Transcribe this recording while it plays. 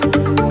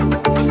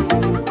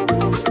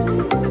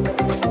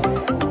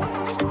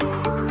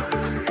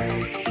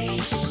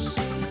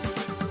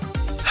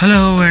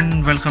Hello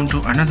and welcome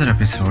to another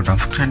episode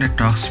of Candid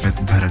Talks with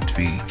Bharat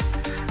V.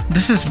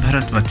 This is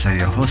Bharat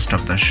Vatsaya, host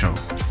of the show,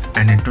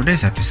 and in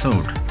today's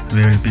episode,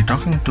 we will be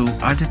talking to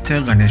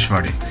Aditya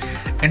Ganeshwade,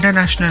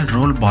 international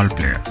role ball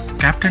player,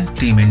 captain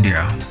Team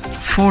India,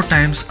 4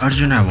 times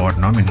Arjuna Award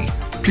nominee.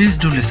 Please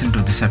do listen to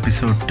this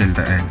episode till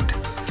the end.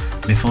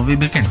 Before we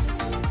begin,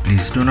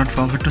 please do not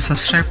forget to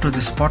subscribe to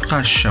this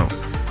podcast show,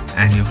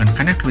 and you can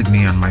connect with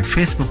me on my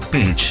Facebook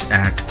page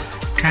at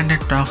Candid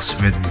Talks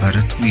with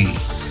Bharat V.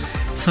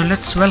 So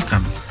let's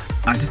welcome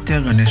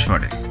Aditya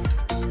Ganeshwade.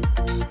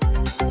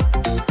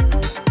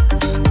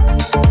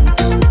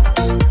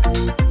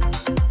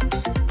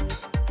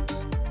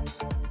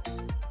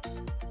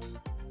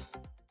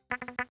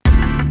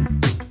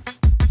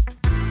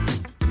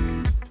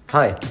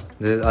 Hi,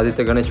 this is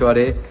Aditya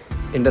Ganeshwade,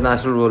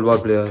 international role ball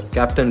player,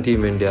 captain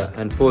Team India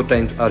and 4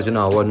 times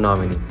Arjuna Award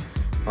nominee.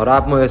 और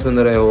आप मुझे सुन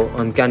रहे हो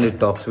on Candid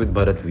Talks with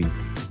Bharat V.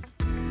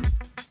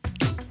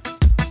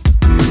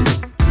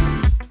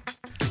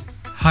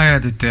 Hi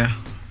Aditya,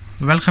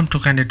 welcome to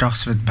Candid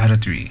Talks with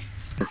Bharat V.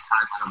 Yes,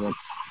 hi, Bharat.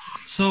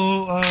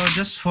 So,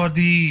 just for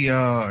the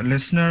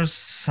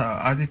listeners,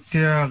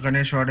 Aditya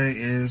Ganeshwade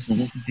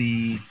is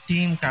the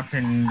team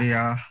captain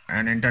India,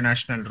 an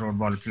international road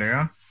ball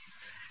player,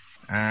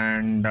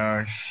 and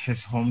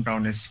his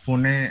hometown is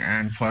Pune.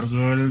 And for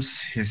girls,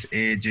 his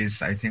age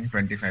is I think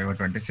 25 or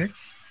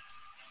 26.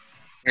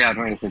 Yeah,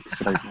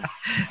 26 right now.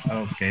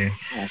 Okay.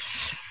 Yeah.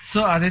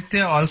 So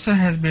Aditya also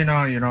has been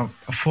a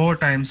 4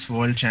 times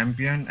world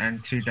champion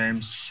and 3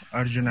 times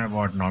Arjuna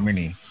Award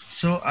nominee.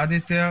 So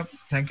Aditya,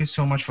 thank you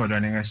so much for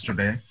joining us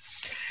today.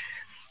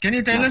 Can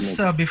you tell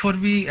us before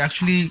we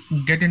actually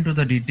get into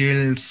the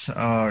details,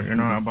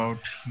 about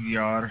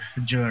your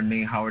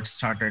journey, how it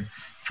started?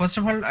 First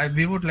of all,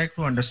 we would like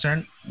to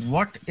understand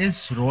what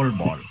is roll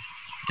ball.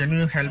 Can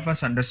you help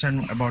us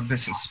understand about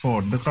this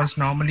sport? Because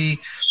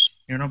normally,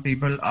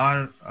 people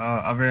are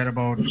aware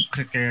about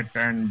cricket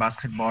and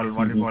basketball,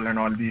 volleyball, and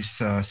all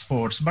these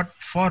sports. But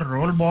for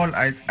roll ball,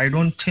 I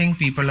don't think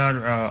people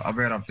are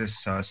aware of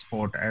this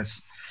sport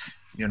as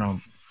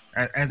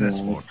as a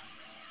sport.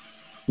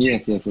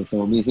 Yes.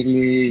 So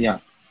basically, yeah,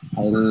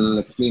 I'll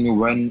explain you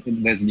when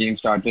this game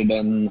started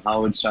and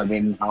how it started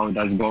and how it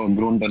has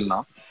grown till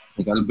now.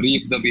 Like I'll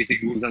brief the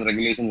basic rules and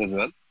regulations as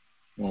well,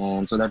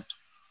 and so that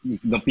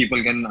the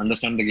people can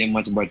understand the game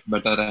much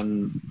better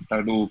and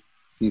try to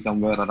see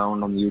somewhere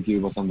around on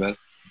YouTube or somewhere.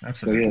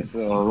 Absolutely. So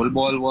yes, roll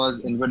ball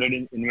was invented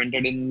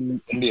in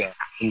India,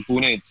 in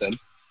Pune itself,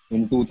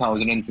 in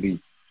 2003.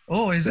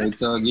 Oh, is So it?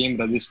 it's a game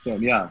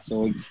registered, yeah.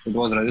 So it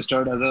was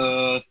registered as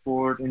a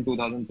sport in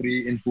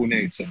 2003 in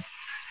Pune itself.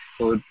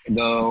 So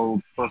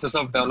the process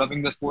of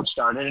developing the sport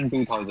started in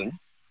 2000.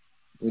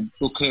 It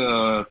took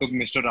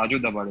Mr.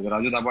 Raju Dabade.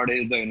 Raju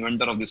Dabade is the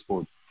inventor of the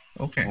sport,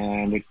 Okay.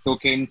 and it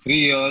took him 3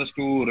 years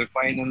to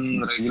refine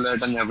and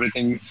regulate and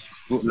everything,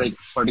 like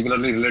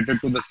particularly related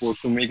to the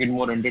sports, to make it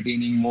more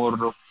entertaining,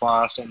 more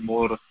fast, and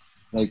more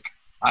like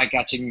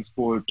eye-catching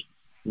sport.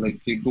 Like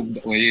he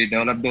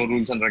developed the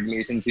rules and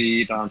regulations.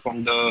 He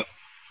transformed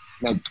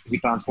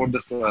transformed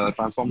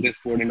the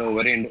sport into a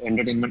very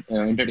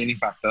entertaining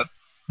factor.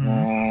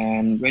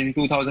 And when in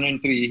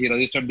 2003 he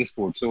registered the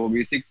sport. So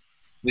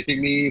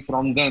basically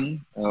from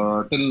then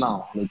till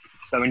now, like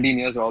 17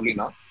 years probably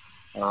now,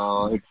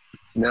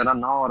 there are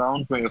now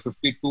around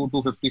 52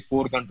 to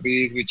 54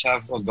 countries which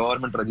have a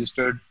government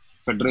registered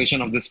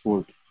federation of the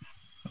sport.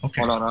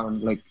 Okay. All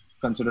around, like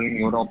considering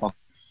Europe,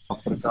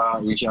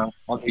 Africa, Asia.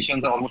 All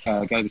Asians are almost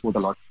carry the sport a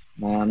lot.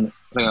 And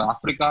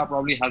Africa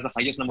probably has the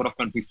highest number of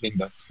countries playing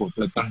that sport.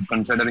 Like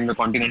considering the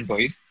continent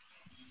wise,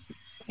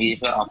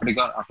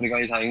 Africa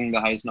is having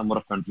the highest number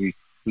of countries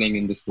playing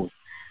in this sport.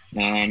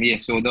 And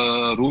yes, so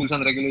the rules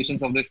and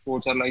regulations of the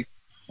sports are like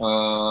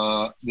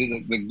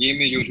the game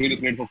is usually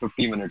played for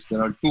 50 minutes.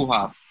 There are two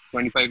halves,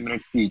 25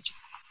 minutes each,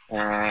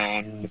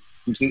 and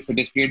it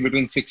is played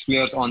between 6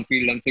 players on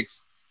field and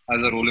six as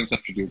a rolling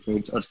substitute.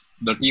 So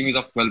the team is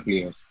of 12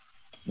 players.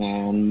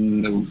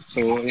 And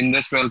so in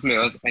this 12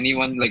 players,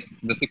 anyone, like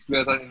the 6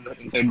 players are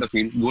inside the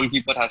field.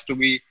 Goalkeeper has to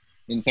be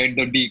inside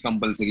the D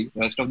compulsory.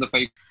 Rest of the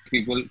 5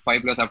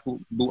 players have to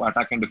do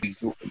attack and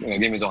defense.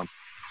 Game is on.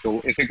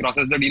 So if he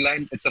crosses the D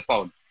line, it's a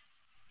foul.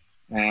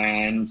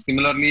 And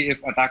similarly,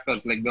 if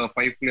attackers, like the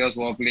 5 players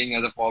who are playing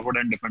as a forward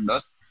and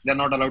defenders, they're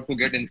not allowed to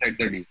get inside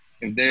the D.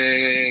 If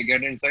they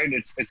get inside,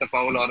 it's a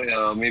foul,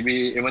 or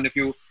maybe even if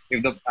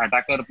the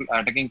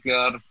attacking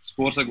player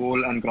scores a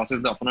goal and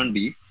crosses the opponent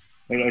D,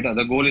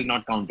 the goal is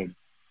not counted.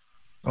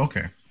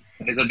 Okay.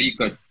 It is a D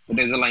cut. It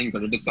is a line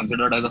cut. It is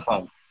considered as a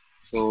foul.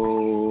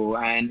 So,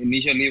 and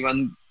initially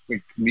when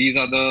these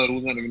are the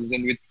rules and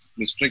regulations which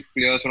restrict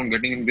players from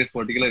getting in this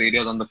particular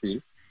areas on the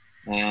field.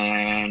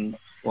 And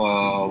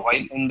while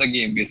in the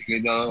game, basically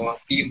the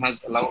team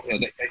has allowed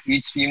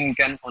each team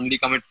can only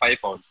commit 5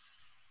 fouls.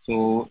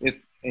 So if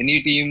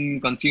any team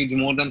concedes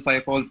more than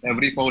 5 fouls,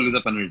 every foul is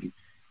a penalty.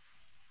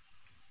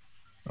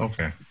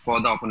 Okay.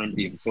 For the opponent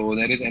team. So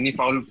there is any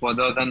foul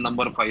further than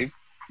number 5,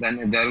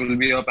 then there will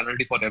be a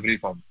penalty for every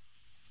foul.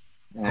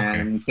 Okay.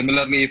 And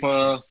similarly, if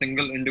a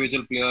single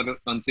individual player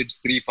concedes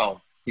 3 fouls,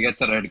 he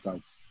gets a red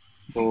card.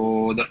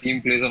 So the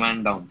team plays a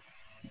man down.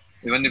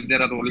 Even if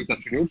there are rolling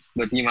substitutes,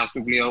 the team has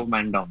to play a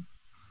man down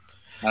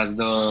as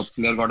the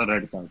player got a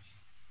red card.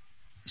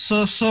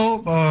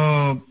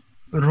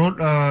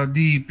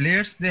 The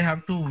players, they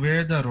have to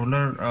wear the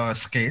roller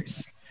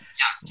skates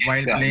Yeah, skates.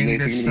 while Yeah, playing basically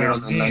this made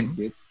on inline game,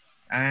 skates.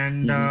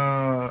 and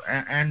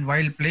Mm-hmm.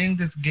 while playing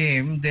this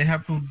game, they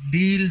have to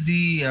deal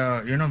the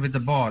with the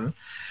ball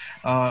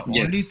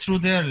Yes. only through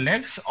their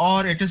legs,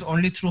 or it is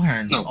only through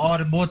hands, No. or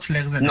both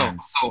legs and No.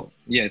 hands. So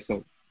yes.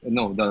 So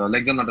no, the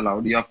legs are not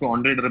allowed. You have to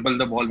only dribble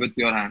the ball with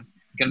your hands.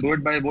 You can do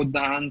it by both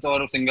the hands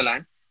or a single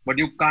hand, but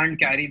you can't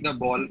carry the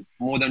ball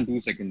more than 2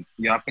 seconds.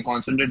 You have to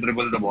constantly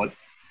dribble the ball.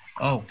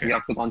 Okay. You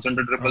have to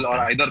constantly dribble or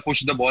Okay. either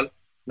push the ball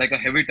like a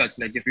heavy touch.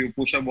 Like if you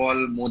push a ball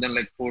more than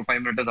like 4 or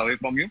 5 meters away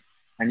from you,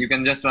 and you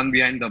can just run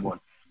behind the ball.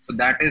 So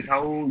that is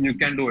how you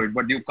can do it.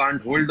 But you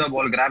can't hold the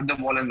ball, grab the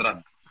ball, and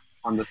run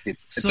on the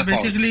skates. It's So a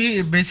foul.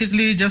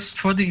 basically, just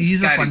for the It's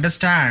ease of carry.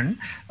 understand,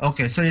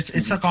 okay. So it's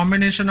a Mhm.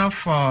 combination of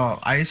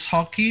ice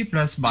hockey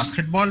plus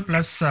basketball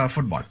plus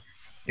football,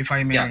 if I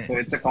Yeah, may. so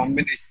it's a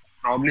combination.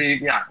 Probably,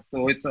 yeah.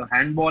 So it's a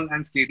handball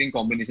and skating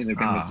combination. You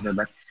can Ah, consider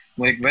that.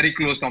 Like very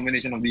close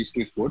combination of these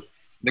two sports.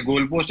 The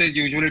goalpost is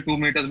usually 2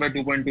 meters by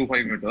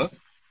 2.25 meters,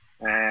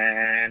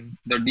 and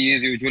the D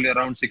is usually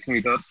around 6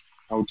 meters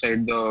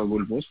outside the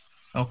goalpost.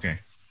 okay.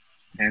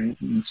 And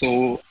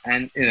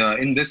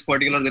in this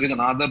particular, there is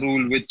another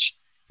rule which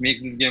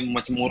makes this game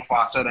much more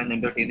faster and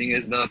entertaining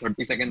is the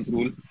 30 seconds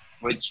rule,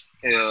 which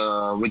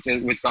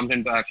comes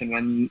into action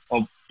when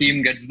a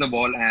team gets the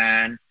ball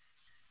and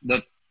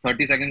the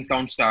 30 seconds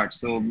count starts.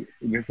 So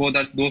before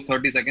that, those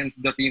 30 seconds,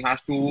 the team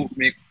has to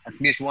make at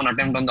least one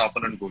attempt on the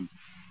opponent goal.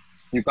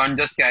 You can't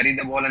just carry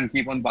the ball and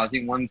keep on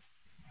passing once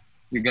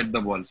you get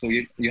the ball. So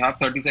you have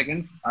 30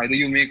 seconds. Either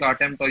you make an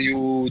attempt or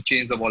you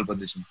change the ball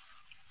position.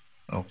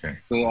 Okay.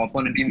 So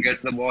opponent team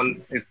gets the ball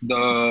if the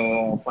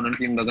opponent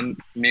team doesn't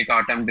make an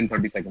attempt in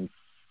 30 seconds.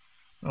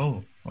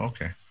 Oh,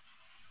 okay.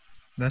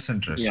 That's Yeah.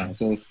 interesting.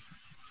 So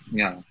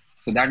yeah.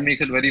 So that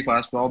makes it very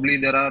fast. Probably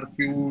there are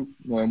few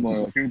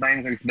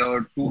times if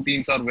the two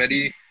teams are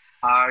very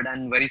hard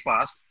and very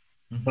fast.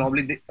 Hmm.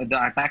 Probably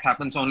the attack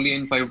happens only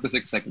in 5 to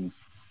 6 seconds.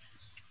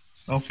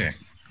 Okay.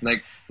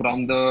 Like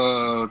from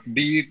the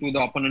D to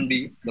the opponent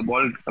D, the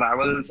ball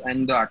travels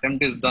and the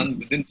attempt is done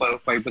within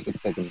 5 to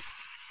 6 seconds.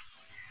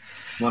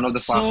 One of the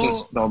So,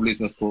 fastest probably is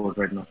the sport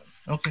right now.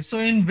 okay. So,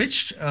 in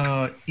which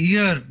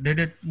year did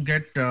it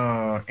get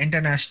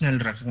international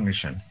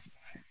recognition?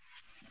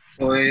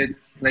 So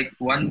it's like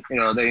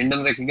the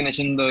Indian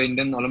recognition, the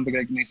Indian Olympic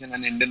recognition,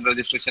 and Indian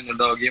registration.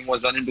 The game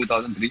was done in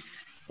 2003.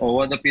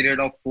 Over the period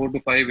of 4 to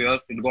 5 years,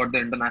 it got the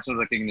international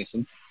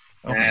recognitions,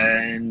 Okay.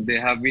 and they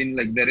have been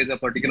like there is a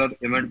particular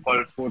event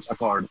called Sports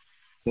Accord.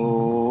 Hmm.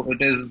 So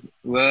it is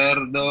where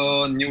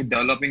the new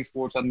developing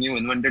sports or new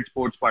invented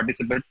sports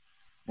participate,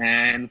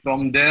 and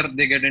from there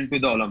they get into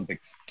the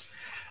Olympics.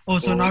 Oh,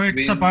 so So now it's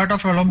it's a been part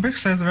of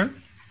Olympics as well?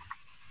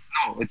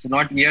 no, it's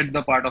not yet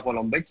the part of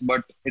Olympics,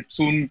 but it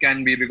soon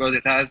can be because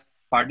it has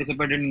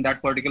participated in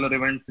that particular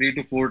event 3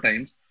 to 4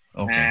 times,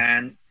 Okay.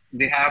 and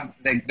they have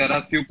like there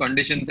are few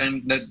conditions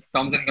and the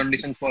terms and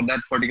conditions for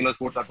that particular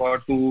sports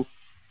accord to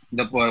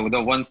the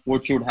one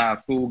sport should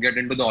have to get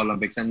into the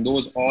Olympics, and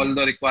those all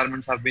the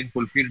requirements have been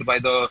fulfilled by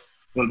the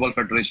World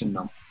Federation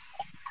now,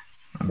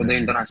 by the Amazing.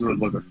 International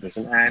Football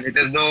Federation, and it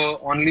is the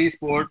only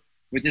sport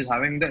which is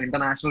having the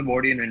international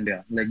body in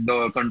India, like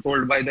the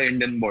controlled by the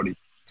Indian body.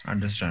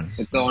 Understand.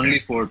 It's the Okay. only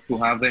sport to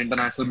have the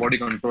international body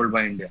controlled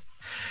by India.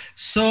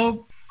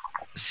 So,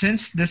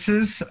 since this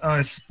is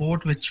a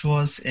sport which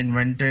was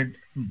invented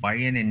by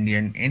an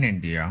Indian in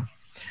India,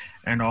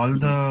 and all Mhm.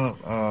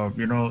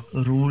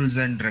 the rules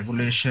and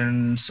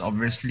regulations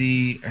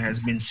obviously has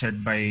been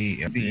set by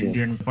the Yes.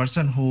 Indian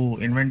person who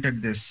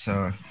invented this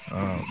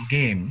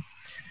game,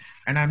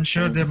 and I'm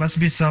sure there Mhm. must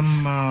be some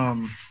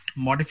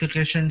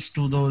modifications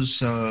to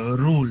those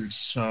rules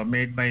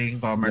made by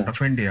government Yeah.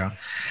 of India.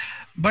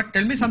 But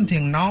tell me Mhm.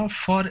 something now,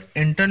 for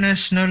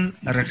international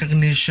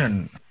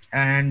recognition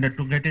and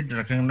to get it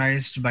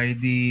recognized by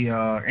the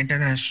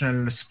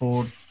international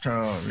sport,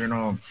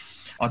 Mhm.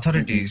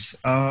 authorities,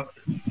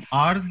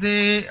 are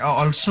they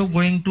also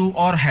going to,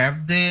 or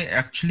have they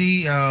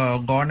actually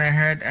gone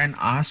ahead and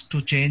asked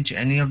to change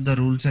any of the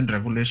rules and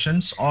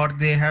regulations, or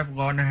they have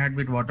gone ahead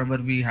with whatever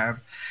we have,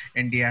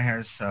 India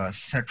has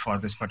set for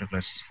this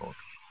particular sport?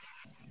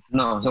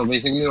 No, so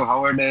basically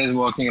how it is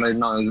working right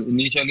now is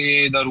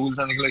initially the rules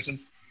and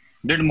regulations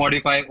did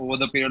modify over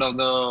the period of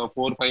the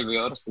 4 or 5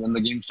 years when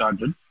the game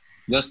started.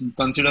 Just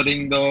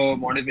considering the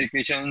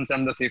modifications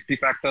and the safety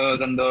factors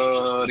and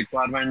the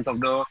requirements of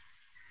the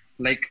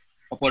like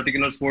a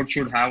particular sport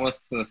should have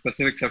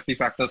specific safety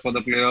factors for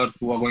the players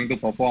who are going to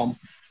perform,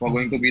 who are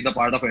going Mhm. to be the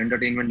part of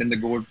entertainment in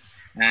the goal.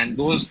 And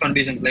those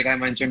conditions, like I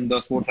mentioned, the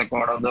sports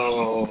accord of the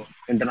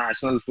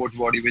international sports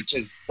body, which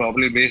is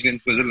probably based in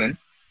Switzerland,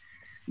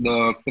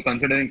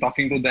 considering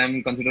talking to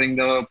them, considering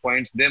the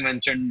points they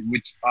mentioned,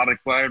 which are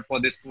required for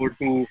this sport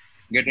to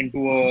get into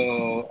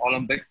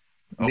Olympics,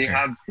 they Okay.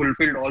 have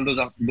fulfilled all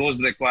those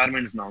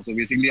requirements now. So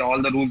basically,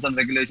 all the rules and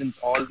regulations,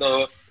 all the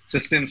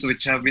systems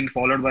which have been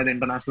followed by the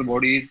international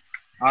bodies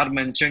are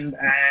mentioned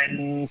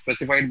and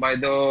specified by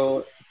the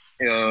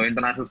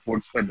International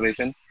Sports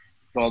Federation,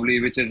 probably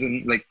which is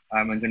in, like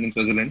I mentioned, in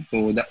Switzerland.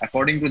 So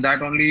according to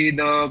that, only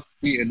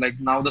like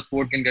now the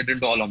sport can get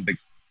into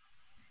Olympics,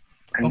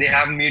 and they Okay.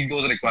 have meet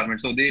those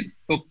requirements. So they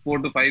took 4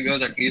 to 5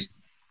 years at least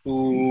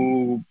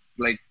to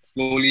like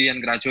slowly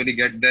and gradually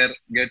get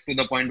to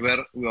the point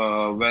where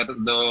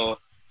the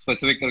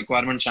specific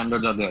requirement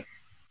standards are there.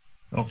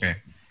 Okay.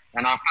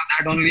 And after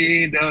that,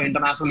 only the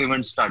international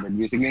events started.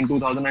 Basically, in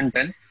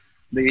 2010,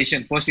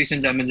 the first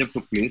Asian Championship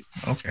took place.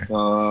 Okay.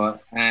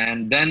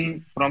 And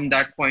then from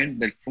that point,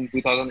 like from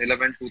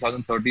 2011,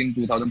 2013,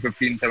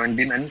 2015,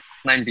 17, and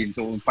 19,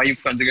 so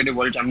 5 consecutive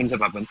World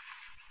Championships happened.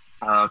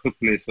 Took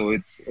place. So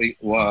it's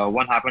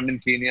one happened in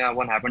Kenya,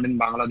 one happened in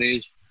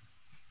Bangladesh,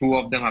 two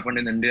of them happened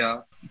in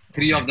India,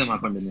 three Okay. of them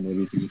happened in India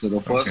basically. So the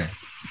Okay. first,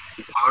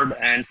 third,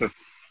 and fifth,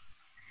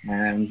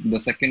 and the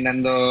second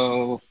and the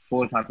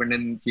fourth happened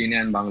in Kenya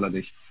and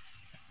Bangladesh.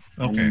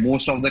 Okay. And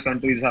most of the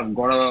countries have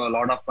got a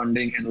lot of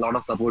funding and a lot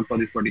of support for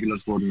this particular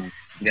sport now.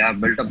 They have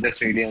built up their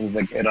stadiums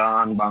like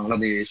Iran,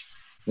 Bangladesh.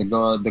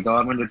 The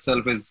government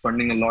itself is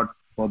funding a lot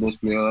for those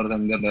players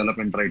and their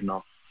development right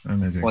now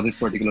Amazing. for this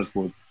particular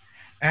sport.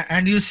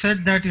 And you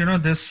said that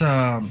this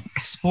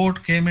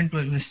sport came into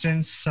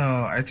existence,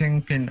 I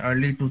think in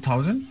early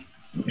 2000,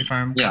 if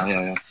I'm Yeah, correct.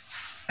 yeah, yeah.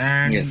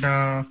 And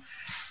Yes.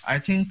 I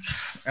think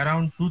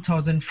around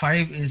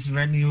 2005 is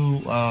when you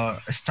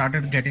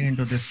started getting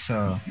into this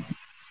sport,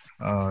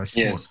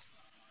 Yes.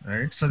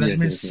 right? So that Yes.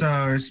 means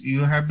Yes.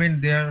 you have been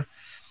there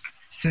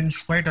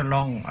since quite a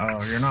long,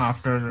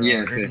 after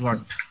Yes. it Yes. got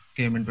Yes.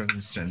 came into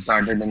existence.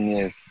 Started in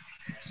yes.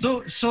 So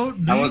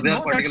do I you was there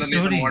know that particularly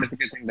for story?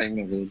 modification time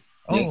as well.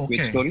 Yes. Oh, Which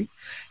okay. story?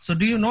 So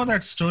do you know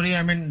that story?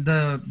 I mean,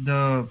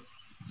 the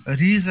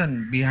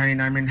reason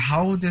behind, I mean,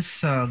 how this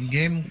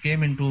game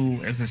came into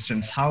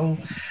existence?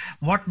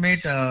 What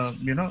made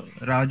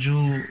Raju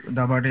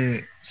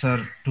Dabade sir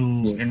to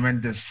Yes.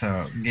 invent this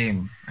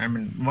game? I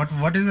mean,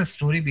 what is the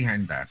story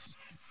behind that?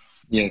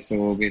 Yes.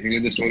 So basically,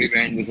 the story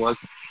behind this was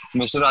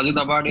Mr. Raju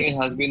Dabade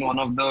has been one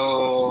of the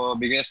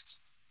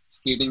biggest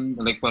skating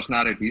like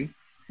personalities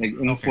like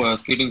in Okay.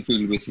 skating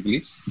field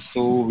basically.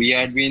 So he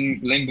had been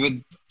linked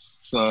with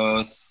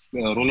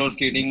roller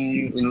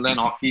skating, inline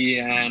hockey,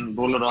 and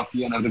roller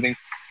hockey and everything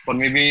for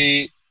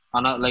maybe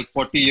like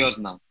 40 years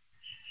now.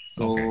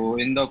 Okay. So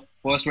in the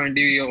first 20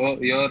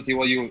 years, he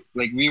was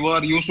like we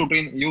used to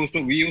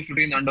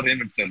train under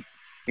him itself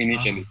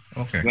initially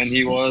Okay. when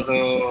he was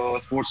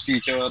a sports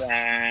teacher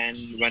and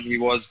when he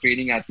was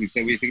training athletes.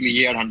 So basically,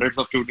 he had hundreds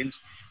of students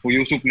who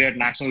used to play at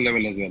national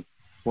level as well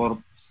for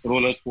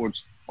roller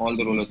sports, all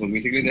the roller sports.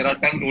 Basically, there are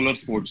 10 roller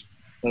sports.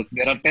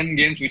 There are 10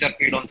 games which are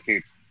played on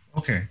skates,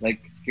 Okay. like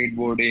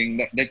skateboarding.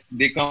 That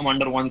they come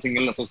under one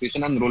single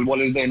association, and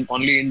rollball is the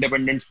only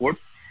independent sport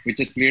which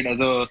is played as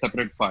a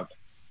separate part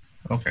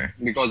Okay.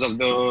 because of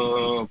the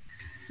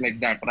like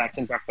the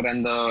attraction factor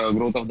and the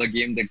growth of the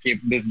game that keep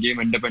this game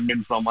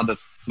independent from other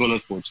roller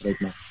sports right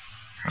now.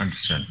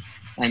 Understand.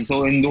 And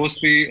so in those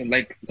three,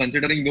 like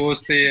considering those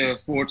three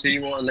sports, he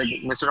was like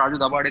Mr. Raju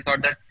Dabade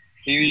thought that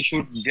he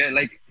should get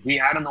like he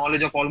had a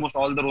knowledge of almost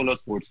all the roller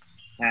sports,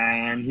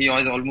 and he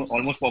has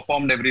almost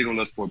performed every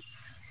roller sport.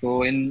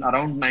 So in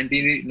around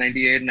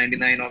 1998,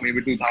 99, or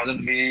maybe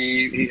 2000,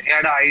 he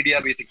had an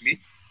idea basically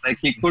like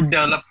he could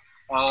develop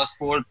a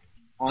sport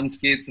on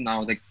skates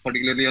now, like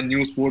particularly a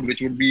new sport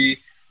which would be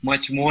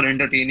much more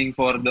entertaining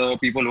for the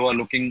people who are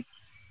looking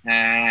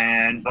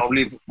and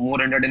probably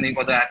more entertaining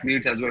for the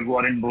athletes as well who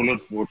are in roller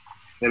sports.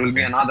 There will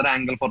be Okay. another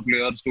angle for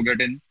players to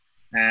get in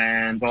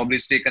and probably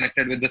stay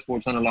connected with the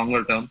sports on a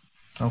longer term.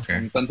 Okay.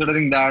 And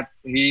considering that,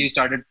 he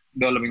started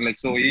developing like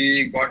so.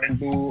 He got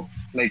into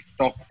like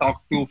talk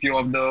to a few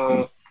of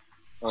the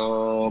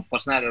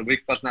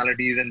big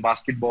personalities in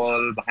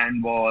basketball,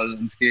 handball,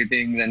 and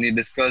skating, and he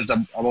discussed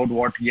about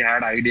what he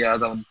had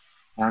ideas on.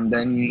 And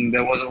then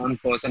there was one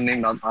person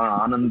named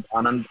Anand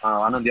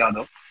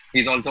Yadav.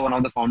 He's also one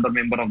of the founder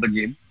member of the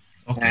game,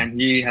 Okay. and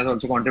he has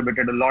also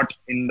contributed a lot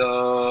in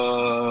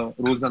the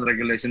rules and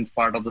regulations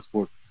part of the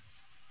sport.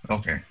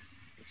 Okay.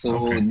 So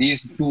Okay.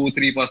 these two,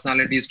 three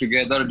personalities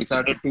together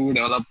decided to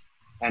develop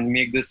and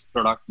make this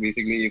product.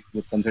 Basically,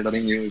 if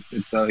considering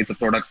it's a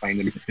product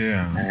finally,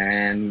 Yeah.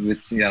 and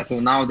which yeah. So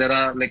now there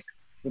are like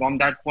from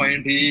that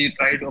point he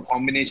tried a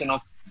combination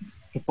of.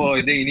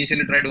 They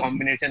initially tried a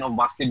combination of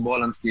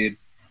basketball and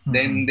skates. Mm-hmm.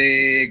 Then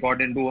they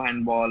got into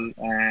handball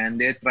and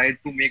they tried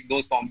to make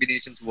those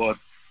combinations work.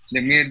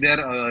 They made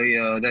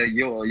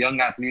young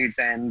athletes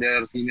and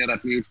their senior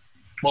athletes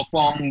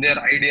perform their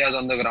ideas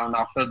on the ground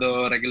after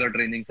the regular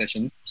training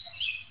sessions.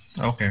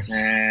 Okay.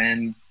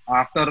 And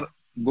after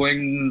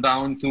going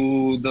down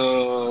to the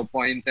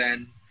points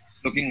and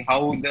looking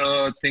how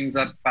the things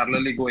are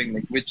parallelly going,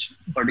 like which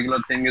particular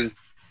thing is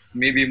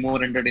maybe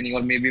more entertaining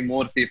or maybe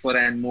more safer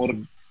and more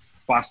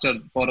faster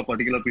for a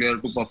particular player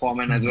to perform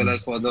and as well Mm-hmm.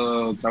 as for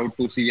the crowd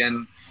to see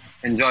and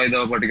enjoy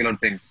the particular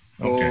thing.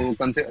 Okay.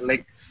 So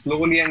like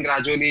slowly and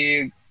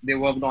gradually they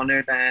worked on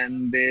it,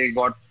 and they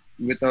got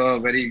with a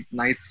very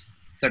nice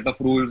set of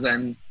rules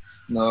and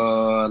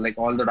like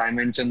all the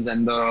dimensions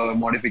and the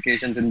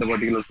modifications in the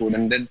particular sport.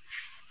 And then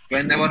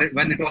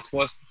when it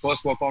was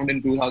first performed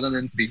in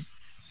 2003,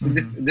 so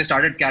this Mm-hmm. they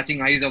started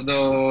catching eyes of the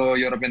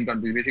European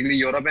countries. Basically,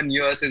 Europe and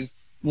US is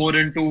more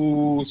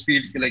into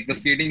speed. Like the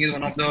skating is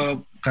one of the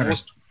Correct.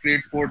 most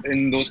played sport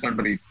in those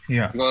countries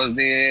Yeah. because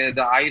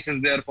the ice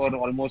is there for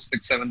almost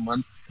 6-7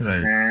 months,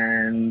 Right.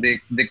 and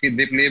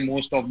they play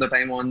most of the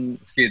time on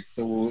skates.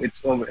 So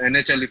it's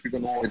NHL, if you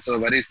know, it's a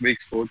very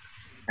big sport.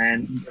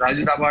 And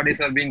Raju Dabadis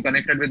are being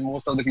connected with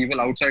most of the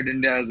people outside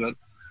India as well,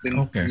 since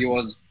Okay. he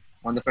was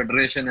on the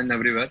federation and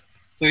everywhere.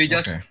 So he Okay.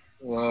 just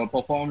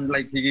performed,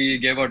 like he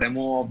gave a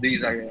demo of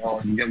these,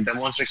 gave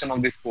demonstration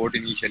of this sport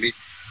initially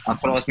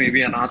across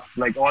maybe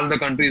like all the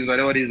countries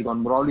wherever he's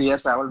gone. Probably he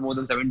has traveled more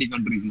than 70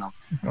 countries now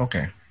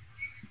Okay.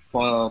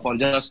 for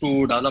just to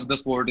develop the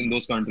sport in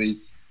those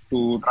countries,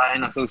 to try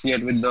and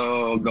associate with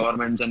the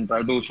governments and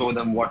try to show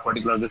them what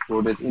particular the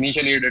sport is.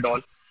 Initially, it did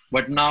all,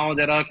 but now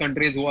there are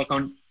countries who are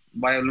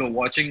by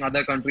watching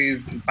other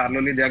countries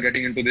parallelly, they are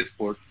getting into this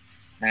sport.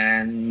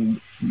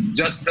 And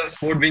just the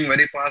sport being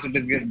very fast, it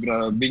is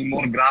being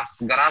more grasped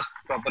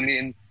properly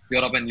in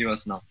Europe and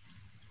US now.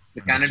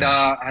 The Understand.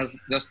 Canada has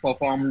just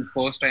performed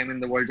first time in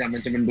the World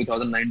Championship in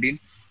 2019,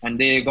 and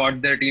they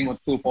got their team up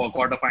to for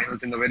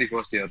quarterfinals in the very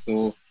first year.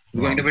 So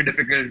it's going Wow. to be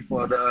difficult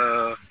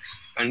for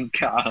and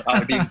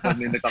our team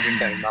probably in the coming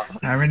time now.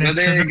 I mean, Because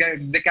it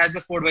should. they catch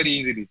the sport very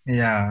easily.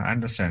 Yeah,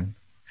 understand.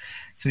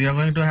 So you're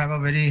going to have a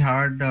very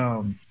hard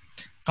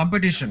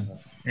competition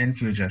in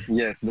future.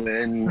 Yes,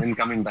 in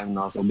coming time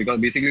now. So because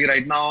basically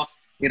right now,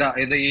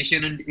 the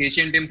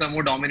Asian teams are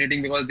more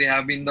dominating because they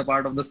have been the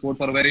part of the sport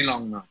for very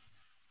long now.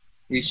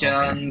 Okay.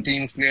 Asian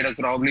teams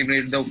probably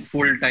played the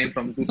full time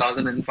from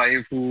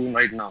 2005 to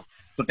right now.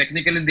 So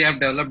technically, they have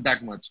developed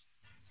that much.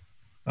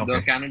 The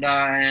Okay. Canada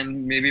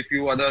and maybe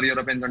few other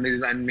European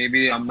countries and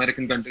maybe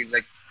American countries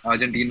like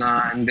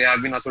Argentina, and they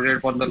have been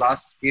associated for the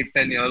last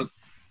 8-10 years.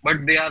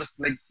 But they are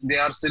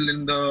still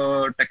in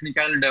the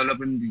technical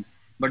development.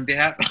 But they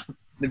have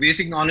the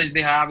basic knowledge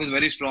they have is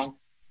very strong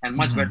and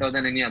much Hmm. better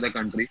than any other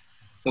country.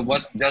 So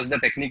just the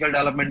technical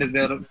development is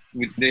there,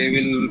 which they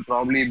will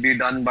probably be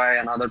done by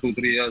another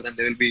 2-3 years, and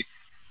they will be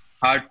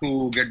hard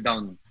to get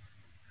down.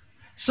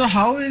 So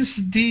how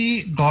is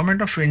the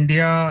government of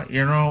India,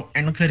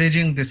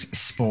 encouraging this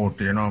sport,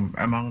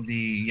 among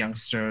the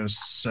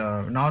youngsters?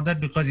 Now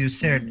that, because you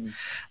said Mm-hmm.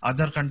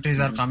 other countries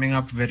are Mm-hmm. coming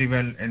up very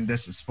well in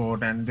this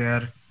sport and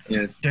they're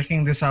Yes.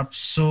 taking this up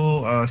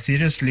so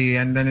seriously,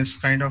 and then it's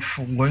kind of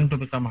going to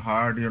become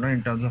hard,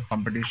 in terms of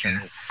competition.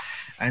 Yes.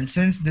 And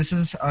since this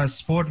is a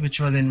sport which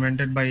was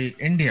invented by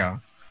India,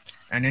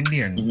 an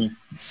Indian,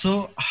 Mm-hmm.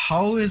 so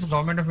how is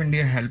government of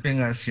India helping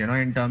us,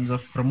 in terms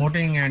of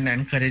promoting and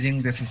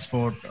encouraging this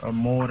sport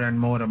more and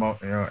more about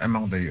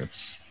among the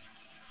youths?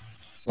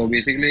 So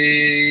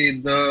basically,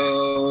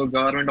 the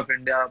government of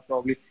India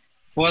probably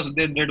first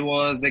they did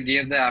was they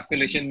gave the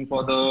appellation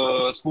for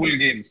the school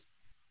games.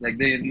 Like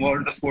they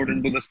involved the sport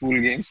into the school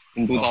games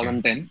in Okay.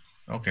 2010,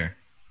 Okay.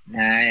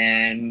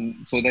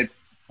 and so that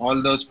all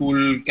the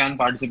school can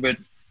participate,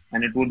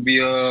 and it would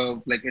be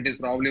like it is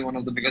probably one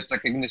of the biggest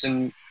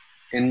recognition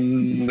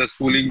in the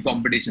schooling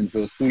competition.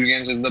 So school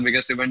games is the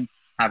biggest event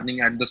happening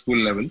at the school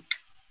level.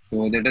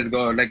 So that is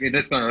like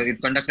it's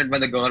conducted by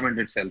the government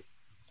itself.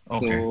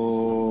 Okay.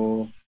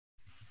 So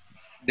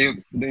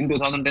in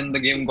 2010 the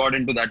game got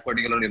into that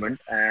particular event,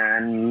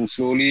 and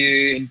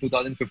slowly in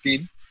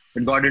 2015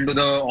 it got into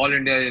the all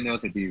India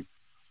universities.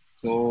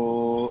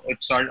 So it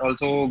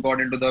also got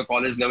into the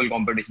college level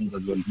competitions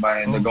as well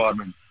by the Oh,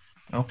 government.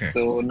 okay.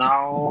 So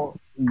now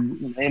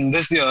in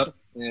this year,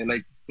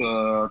 like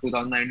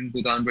 2019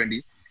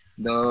 2020,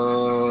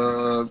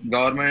 the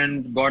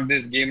government got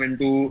this game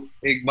into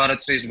Ek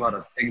Bharat Shresth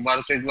Bharat. Ek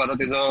Bharat Shresth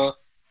Bharat is a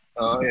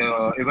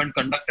event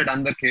conducted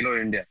under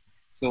Khelo India.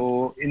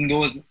 So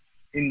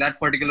in that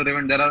particular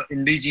event, there are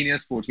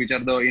indigenous sports, which are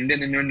the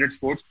Indian invented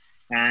sports,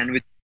 and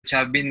which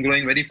have been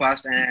growing very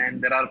fast.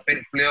 And there are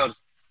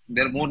players.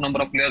 There are more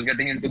number of players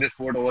getting into this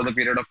sport over the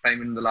period of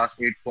time in the last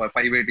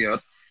 5-8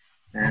 years.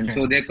 And Okay.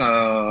 so they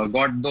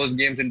got those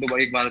games into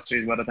Ek Bharat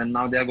Stage Bharat, and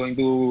now they are going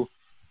to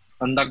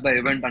conduct the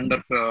event under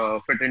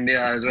Fit India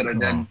as well.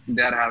 And Wow. then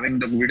they are having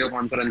the video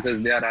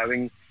conferences, they are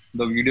having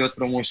the videos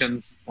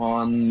promotions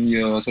on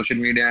social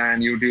media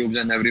and YouTube's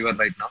and everywhere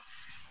right now.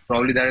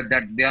 Probably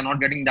that they are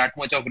not getting that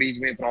much of reach.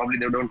 Probably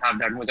they don't have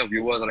that much of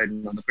viewers right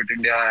now. The Fit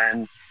India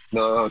and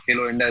the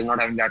Khelo India is not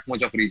having that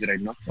much of reach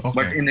right now.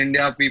 But Okay. in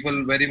India,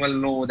 people very well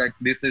know that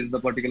this is the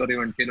particular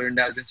event. Khelo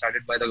India has been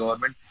started by the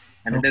government,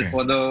 and it is Okay.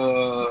 for the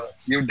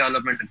youth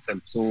development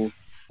itself. So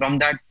from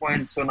that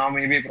point, so now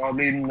maybe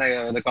probably in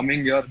the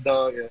coming year,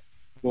 the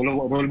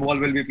roll ball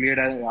will be played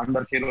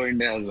under Khelo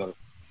India as well.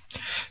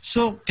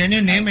 So can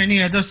you name As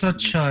any other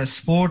such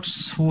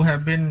sports who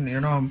have been,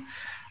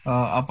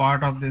 a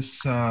part of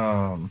this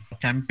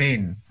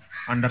campaign?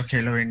 under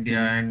Khelo India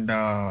and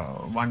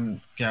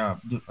one क्या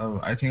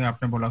I think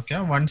आपने बोला क्या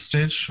one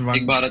stage one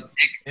एक भारत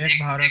एक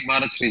भारत एक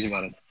भारत श्रेष्ठ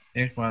भारत.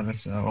 एक Bharat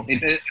okay.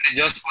 It is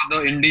just for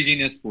the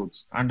indigenous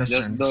sports.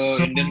 Understand. Just the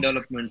So, Indian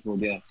development sport.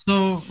 Yeah.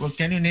 So,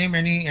 can you name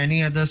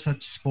any other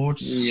such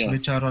sports Yeah.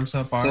 which are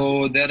also a part?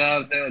 So there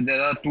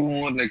are two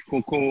more like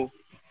Kho,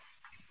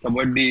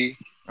 Kabaddi,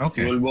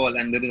 Okay. roll ball,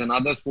 and there is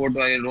another sport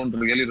I don't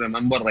really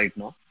remember right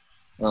now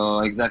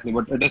exactly,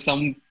 but it is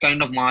some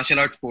kind of martial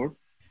art sport.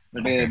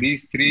 But Okay.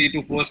 these 3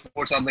 to 4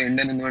 sports are the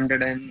Indian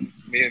invented and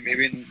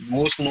maybe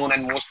most known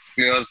and most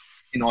players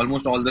in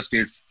almost all the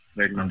states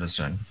right now.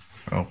 Understand.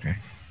 Okay,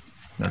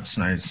 that's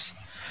nice.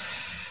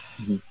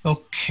 Mm-hmm.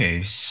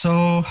 Okay,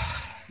 so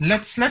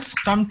let's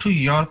come to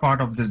your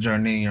part of the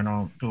journey.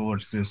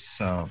 Towards this.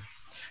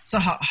 So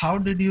how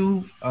did you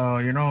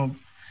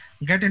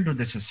get into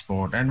this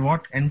sport, and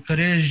what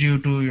encouraged you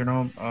to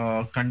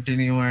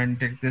continue and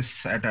take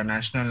this at a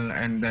national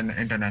and then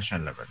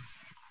international level?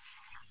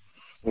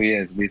 So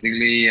yes,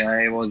 basically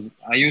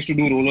I used to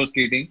do roller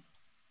skating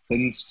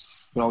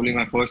since probably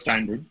my first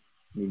standard,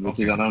 which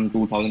is around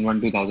 2001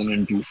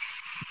 2002,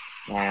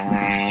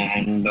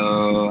 and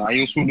I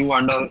used to do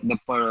under the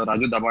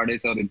Raju Dabade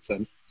sir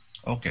itself.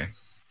 Okay.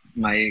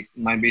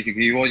 My basic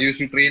he was used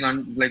to train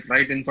like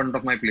right in front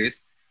of my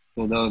place.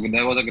 So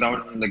there was a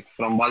ground like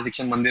from Bal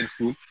Shikshan Mandir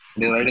school,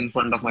 they're right in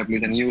front of my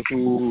place, and he used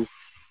to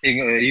take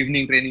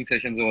evening training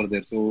sessions over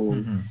there. So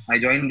I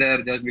joined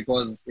there just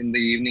because in the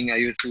evening I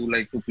used to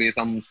like to play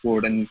some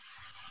sport and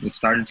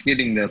started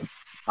skating there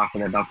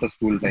after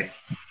school time.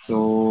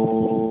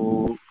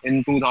 So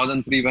in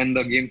 2003 when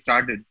the game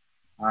started,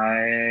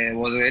 I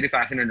was very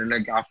fascinated.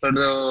 Like after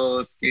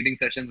the skating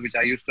sessions which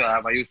I used to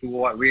have, I used to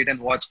wait and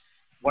watch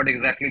what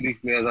exactly these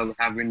players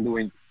have been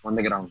doing on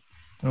the ground.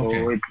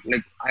 Okay. So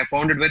I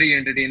found it very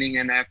entertaining,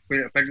 and I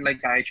felt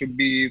like I should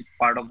be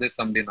part of this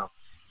someday now.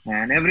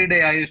 And every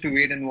day I used to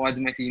wait and watch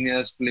my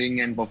seniors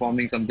playing and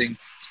performing something,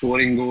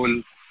 scoring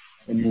goal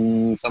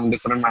in some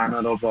different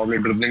manner, or probably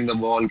dribbling the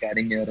ball,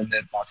 carrying here and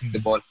there, passing the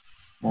ball.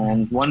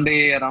 And one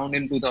day around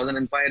in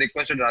 2005, I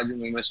requested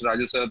Mr.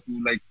 Raju sir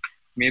to like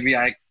maybe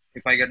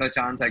if I get a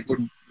chance, I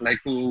could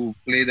like to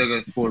play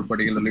the sport,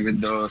 particularly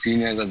with the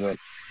seniors as well.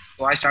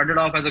 So I started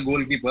off as a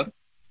goalkeeper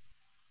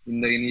in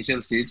the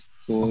initial stage.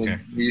 So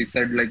he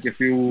said like if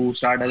you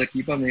start as a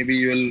keeper, maybe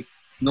you will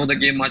know the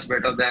game much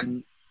better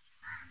than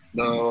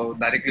the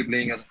directly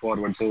playing as a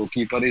forward. So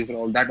keeper is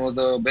that was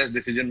the best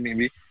decision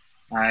maybe.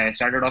 I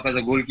started off as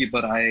a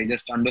goalkeeper. I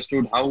just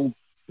understood how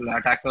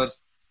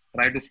attackers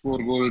try to score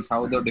goals,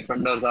 how the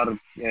defenders are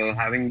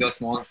having the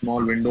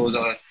small windows,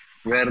 or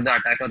where the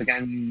attacker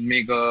can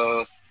make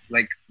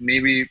like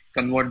maybe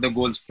convert the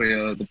goals,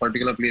 the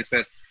particular place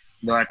where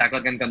the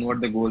attacker can convert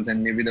the goals,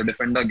 and maybe the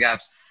defender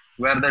gaps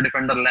where the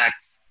defender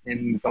lacks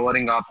in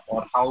covering up,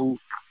 or how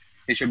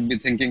he should be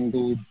thinking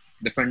to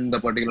defend the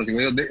particular thing.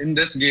 In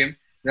this game,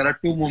 there are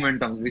two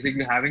momentums.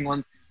 Basically, having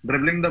on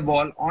dribbling the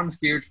ball on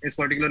skates is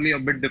particularly a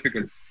bit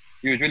difficult.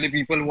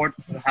 Usually, what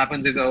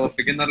happens is a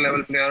beginner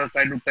level player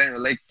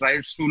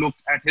tries to look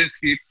at his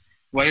feet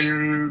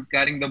while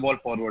carrying the ball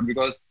forward,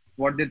 because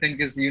what they think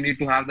is you need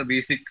to have the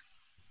basic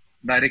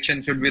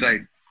direction should be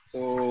right.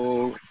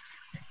 So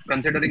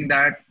considering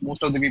that,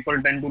 most of the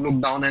people tend to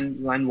look down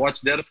and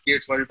watch their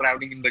skates while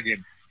traveling in the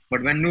game.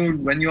 But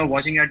when you are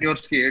watching at your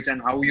skates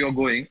and how you are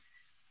going,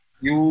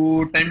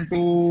 you tend to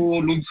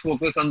lose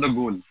focus on the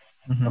goal.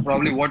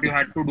 Probably what you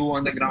had to do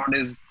on the ground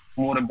is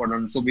more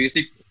important. So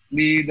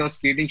basically, the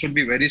skating should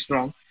be very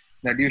strong,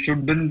 that you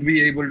shouldn't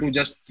be able to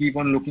just keep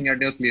on looking at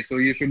your place. So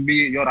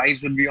your eyes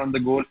should be on the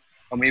goal,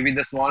 or maybe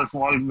the small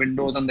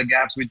windows and the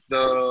gaps which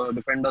the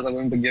defenders are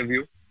going to give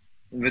you.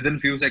 Within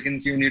few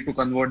seconds, you need to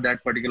convert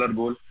that particular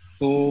goal.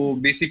 So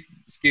basic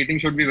skating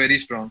should be very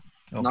strong.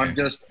 Not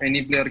just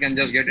any player can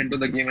just get into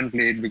the game and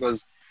play it,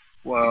 because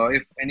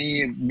if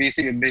any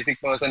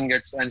basic person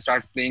gets and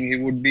starts playing,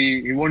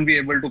 he won't be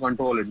able to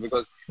control it,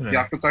 because you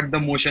have to cut the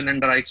motion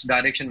and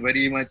direction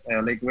very much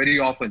very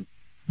often.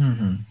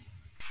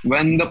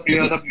 When the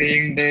players are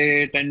playing,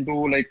 they tend to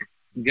like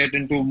get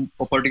into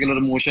a particular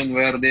motion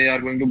where they are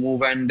going to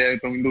move and they're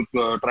going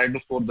to try to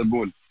score the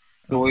goal.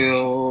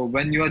 So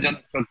when you are just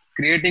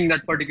creating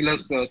that particular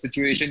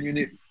situation,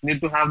 you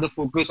need to have the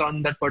focus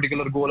on that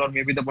particular goal, or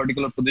maybe the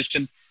particular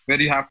position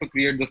where you have to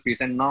create the space,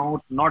 and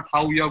now not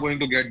how you are going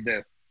to get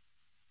there.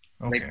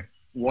 Like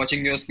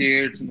watching your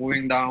skates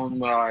moving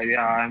down,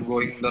 I'm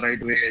going the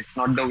right way. It's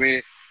not the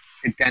way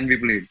it can be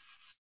played.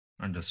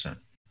 Understand.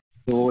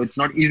 So it's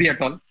not easy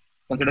at all,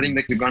 considering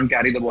that you can't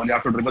carry the ball, you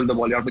have to dribble the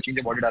ball, you have to change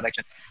your body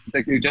direction. It's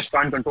like you just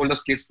can't control the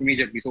skates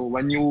immediately. So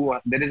when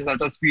there is a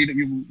certain speed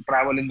you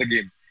travel in the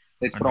game.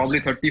 It's probably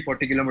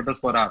 30-40 kilometers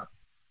per hour.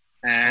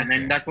 And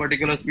in that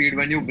particular speed,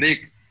 when you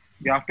brake,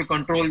 you have to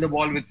control the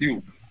ball with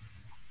you.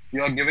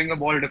 You are giving a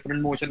ball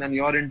different motion and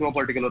you are into a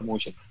particular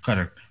motion.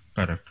 Correct.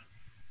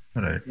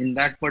 Right. In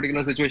that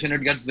particular situation,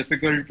 it gets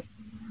difficult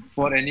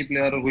for any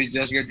player who has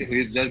just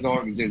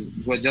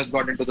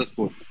got into the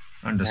sport.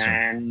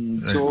 Understand.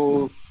 And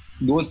so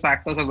those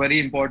factors are very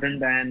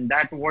important, and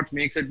that's what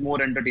makes it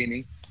more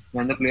entertaining.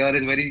 when the player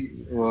is very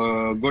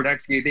good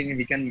at skating,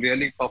 he can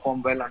really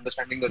perform well,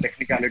 understanding the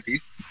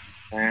technicalities,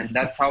 and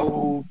that's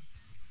how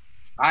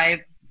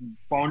I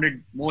found it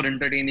more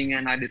entertaining,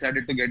 and I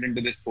decided to get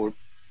into this sport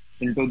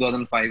in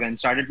 2005 and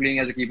started playing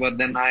as a keeper.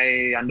 Then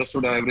I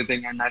understood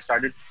everything, and I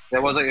started.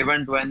 There was an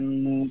event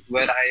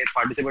where I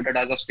participated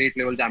as a state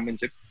level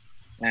championship,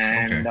 Okay.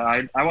 and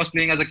I was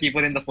playing as a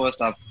keeper in the first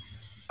half.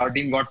 Our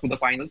team got to the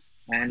final,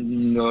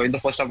 and in the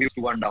first half we was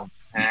 2-1 down.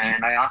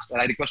 And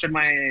I requested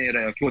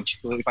my coach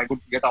so if I could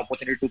get an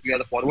opportunity to play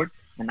as a forward,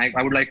 and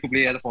I would like to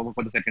play as a forward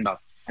for the second half.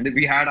 And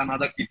we had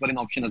another keeper in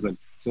option as well.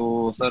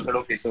 So sir said,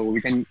 okay, so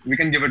we can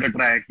give it a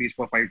try at least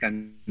for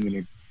 5-10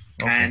 minutes.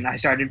 Okay. And I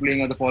started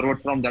playing as a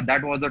forward from that.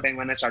 That was the time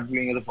when I started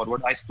playing as a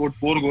forward. I scored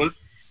 4 goals,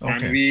 and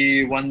Okay.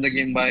 we won the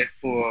game by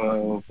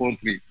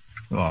 4-3.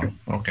 Wow.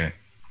 Okay.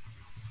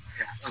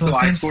 So, So so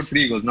I scored since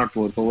 3 goals, not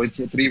four. So it's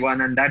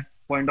 3-1. And that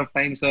point of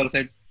time, sir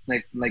said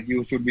like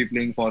you should be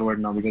playing forward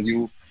now because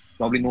you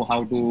probably know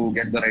how to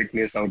get the right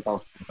place out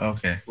of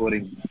okay,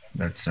 scoring.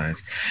 that's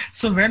nice.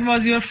 So when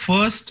was your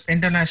first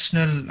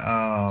international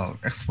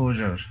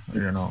exposure?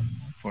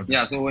 For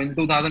Yeah. this. So in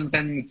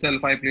 2010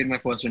 itself, I played my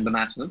first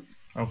international.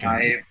 Okay.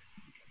 I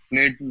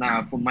played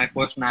for my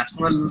first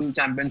national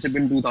championship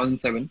in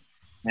 2007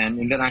 and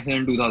international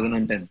in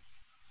 2010.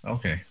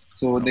 Okay.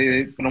 So Okay.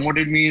 they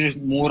promoted me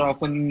more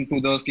often to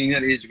the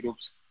senior age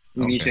groups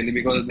Okay. initially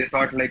because they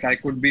thought like I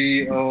could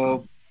be a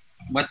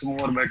much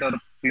more better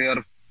player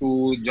to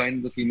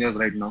join the seniors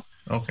right now.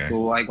 Okay.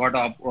 So I got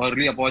an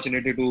early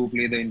opportunity to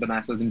play the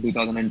internationals in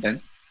 2010.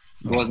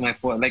 It was Wow. my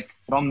first, like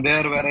from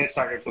there where I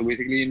started. So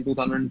basically in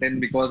 2010,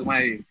 because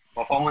my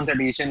performance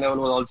at Asian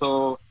level was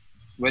also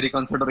very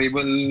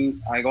considerable,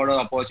 I got an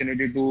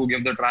opportunity to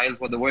give the trials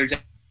for the World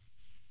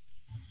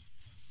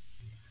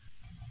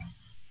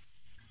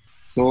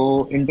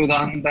So in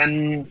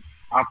 2010,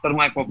 after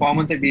my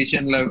performance at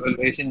Asian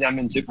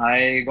Championship,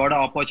 I got an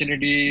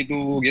opportunity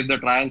to give the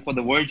trials for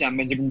the World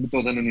Championship in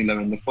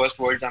 2011, the first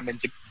World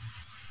Championship,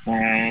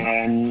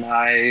 and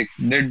I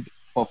did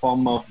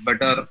perform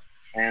better.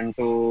 And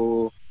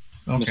so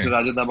Mr. Okay.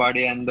 Rajat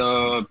Abadi and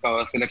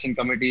the selection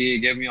committee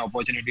gave me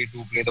opportunity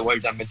to play the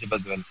World Championship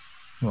as well,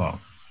 Wow.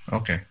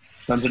 Okay.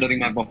 considering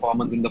my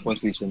performance in the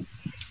first Asian.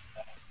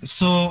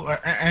 So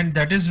and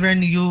that is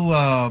when you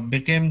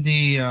became the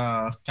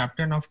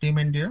captain of Team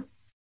India.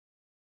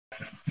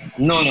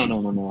 No, no,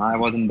 no, no, no. I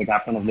wasn't the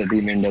captain of the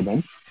team India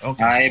then.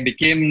 Okay. I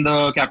became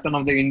the captain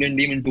of the Indian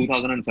team in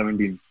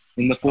 2017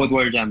 in the fourth Oh.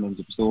 World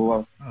Championship. So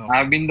Okay.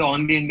 I've been the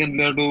only Indian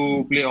player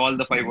to play all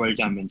the 5 World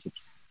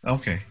Championships.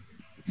 Okay.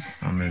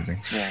 Amazing.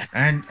 Yeah.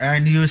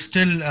 And you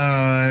still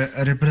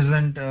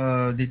represent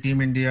the Team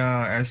India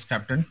as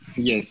captain.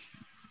 Yes.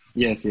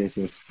 Yes, yes,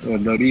 yes.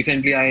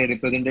 Recently, I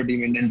represented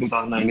Team India in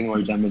 2019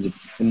 World Championship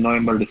in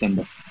November,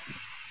 December.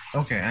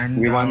 Okay. And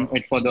We won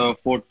it for the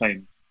 4th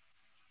time.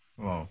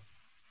 wow,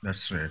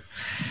 that's great.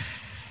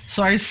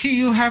 So I see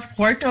you have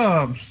quite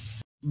a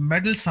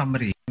medal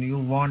summary. You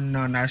won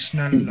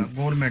national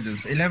gold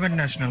medals, 11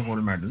 national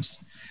gold medals,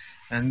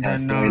 and Yeah,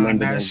 then so I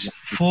learned it as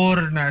well.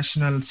 4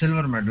 national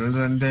silver medals,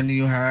 and then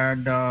you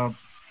had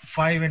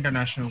 5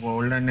 international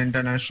gold and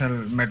international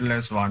medal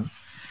as one.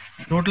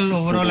 Total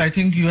overall, I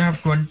think you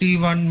have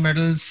 21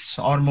 medals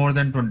or more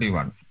than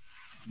 21.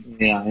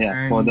 Yeah,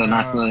 yeah. For the And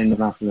national and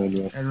international,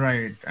 yes.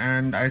 right,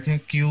 and I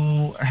think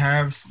you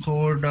have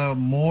scored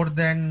more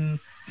than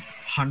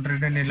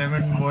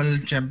 111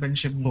 World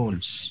Championship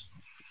goals.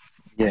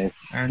 Yes.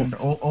 And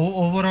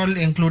overall,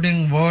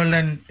 including World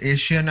and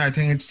Asian, I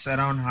think it's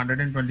around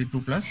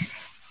 122 plus.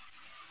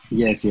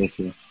 Yes, yes,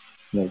 yes.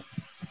 Right.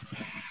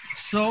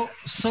 So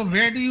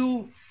where do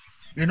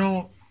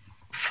you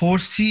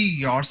foresee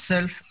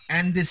yourself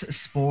and this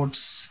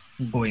sports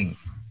going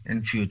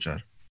in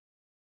future?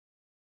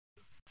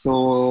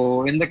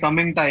 So in the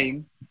coming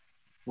time,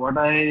 what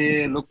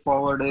I look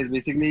forward is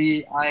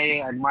basically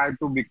I admire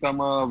to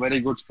become a very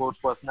good sports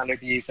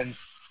personality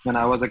since when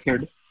I was a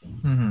kid,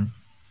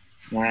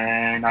 Mm-hmm.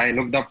 and I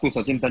looked up to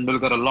Sachin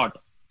Tendulkar a lot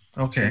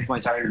Okay. since my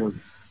childhood.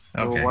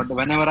 So Okay.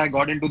 whenever I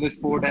got into this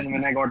sport and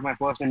when I got my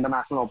first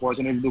international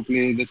opportunity to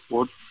play this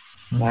sport,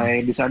 Mm-hmm.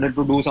 I decided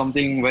to do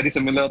something very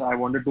similar. I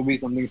wanted to be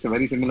something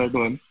very similar to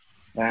him,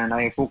 and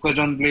I focused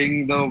on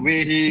playing the way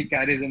he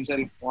carries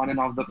himself on and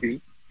off the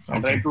field. I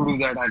tried Okay. to do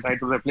that. I tried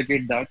to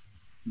replicate that.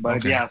 But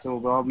Okay. yeah, so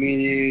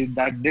probably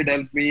that did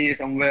help me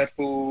somewhere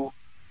to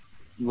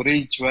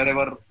reach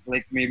wherever,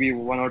 like maybe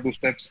 1 or 2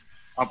 steps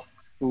up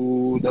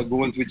to the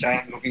goals which I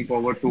am looking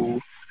forward to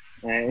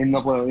in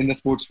the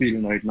sports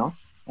field right now.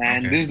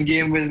 And Okay. this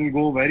game will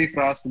go very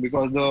fast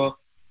because the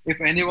if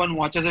anyone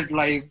watches it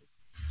live,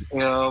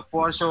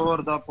 for sure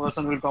the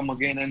person will come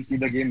again and see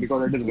the game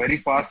because it is very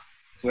fast,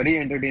 it's very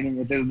entertaining.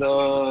 It is the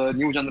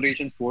new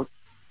generation sport,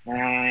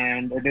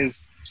 and it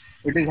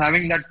is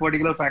having that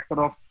particular factor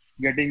of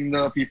getting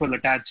the people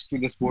attached to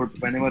the sport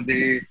whenever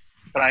they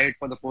try it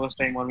for the first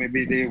time or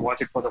maybe they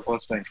watch it for the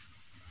first time.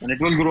 And it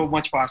will grow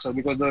much faster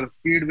because the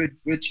speed with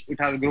which it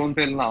has grown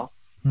till now,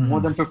 more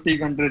Mm-hmm. than 50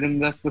 countries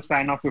in just the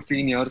span of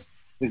 15 years,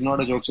 is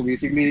not a joke. So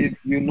basically,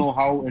 you know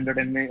how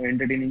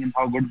entertaining and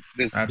how good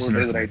this sport is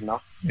Absolutely. right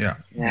now. Yeah.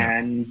 Yeah.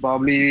 And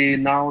probably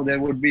now there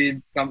would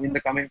be come in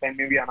the coming time,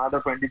 maybe another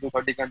 20 to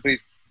 30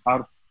 countries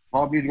are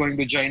probably going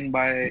to join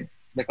by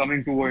the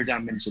coming two World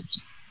Championships.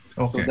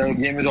 So Okay. the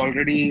game is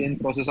already in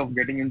process of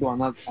getting into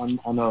another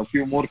on a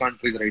few more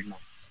countries right now.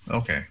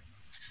 Okay.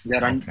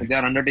 Okay. They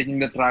are undertaking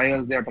the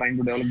trials. They are trying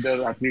to develop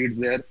their athletes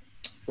there.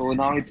 So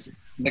now it's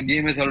the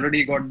game has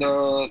already got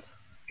the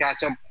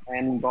catch up,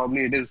 and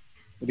probably it is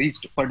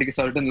reached particular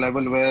certain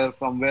level where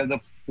from where the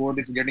sport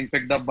is getting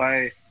picked up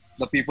by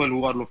the people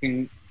who are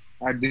looking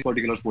at this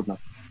particular sport now.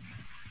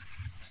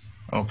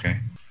 Okay.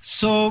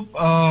 So,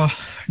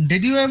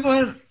 did you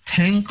ever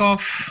think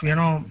of,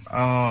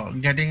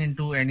 getting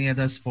into any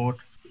other sport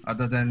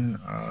other than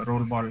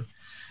rollball?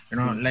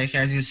 Like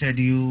as you said,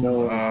 you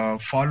So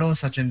follow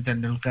Sachin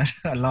Tendulkar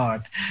a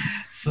lot.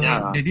 So,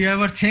 yeah, did you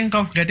ever think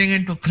of getting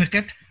into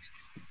cricket?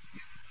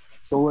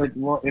 so it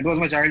was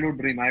my childhood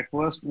dream. I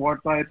first what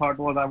I thought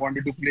was I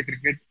wanted to play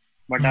cricket,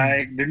 but Hmm.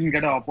 I didn't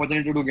get an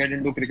opportunity to get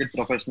into cricket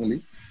professionally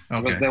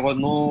because Okay. there was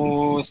no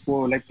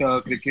sport like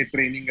cricket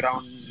training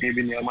ground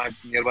maybe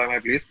nearby my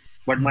place.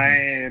 But my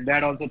Hmm.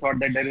 dad also thought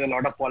that there is a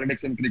lot of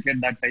politics in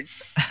cricket that time,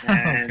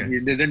 and Okay. he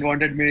didn't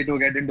wanted me to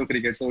get into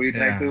cricket. So he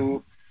tried Yeah. to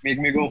make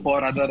me go for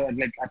other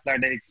like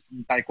athletics,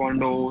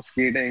 taekwondo,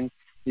 skating.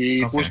 He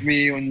Okay. pushed me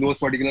in those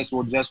particular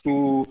sports just to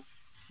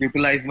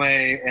utilize my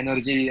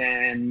energy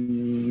and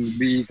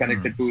be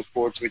connected Hmm. to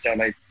sports which I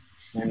like.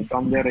 And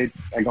from there,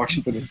 I got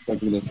into this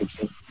particular sport.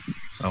 So,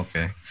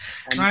 Okay. No,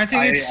 and I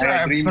think it's I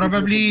dream to play football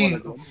probably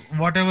as well.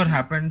 whatever Mm.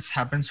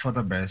 happens for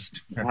the best.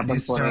 It At happens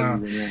least, for a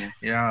reason, yeah.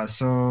 yeah.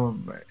 So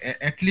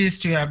at least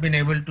you have been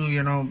able to,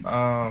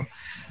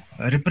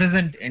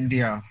 represent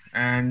India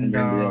and And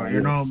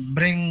India, yes.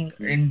 bring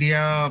Mm.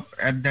 India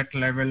at that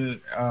level,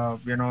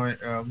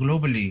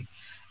 globally.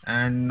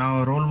 And now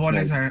role ball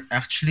is Right.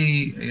 actually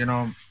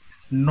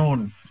known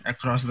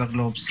across the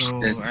globe. So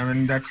Yes. I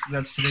mean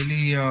that's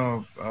really a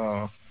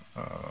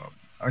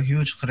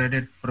huge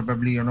credit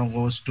probably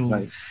goes to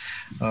Right.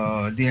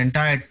 the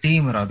entire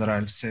team rather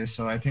I'll say.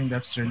 So I think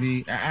that's really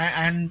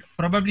and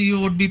probably you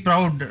would be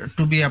proud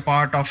to be a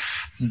part of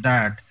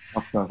that,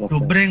 Of course, of to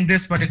course. bring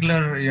this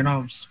particular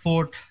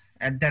sport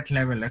at that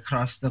level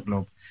across the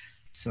globe.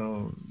 So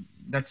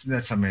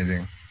that's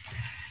amazing.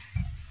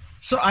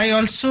 So I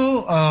also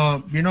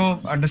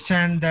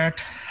understand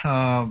that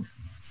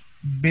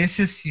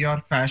basis your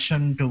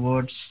passion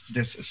towards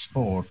this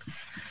sport,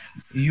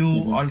 you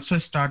Hmm. also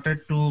started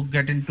to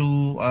get into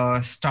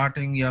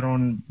starting your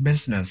own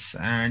business,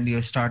 and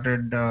you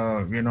started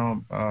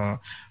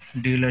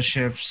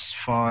dealerships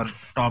for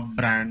top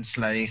brands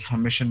like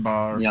Mission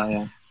Bar, Yeah,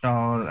 yeah.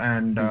 Tower,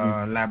 and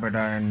Hmm.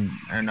 Labada,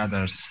 and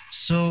others.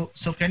 So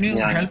can you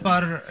Yeah, help yeah.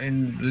 our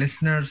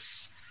listeners?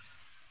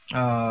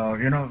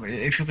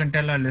 If you can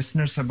tell our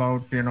listeners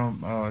about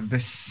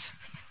this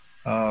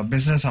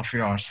business of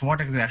yours.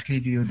 What exactly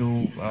do you do?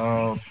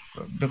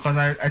 Because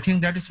I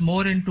think that is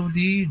more into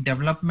the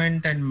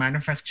development and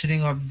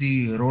manufacturing of the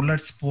roller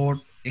sport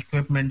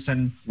equipments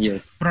and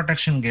Yes.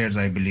 protection gears.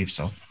 I believe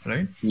so,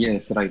 right?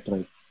 Yes, right,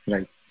 right,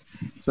 right.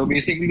 So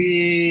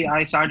basically,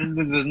 I started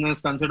this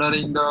business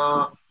considering the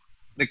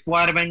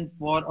requirement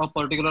for a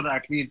particular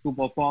athlete to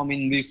perform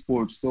in these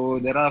sports. So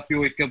there are a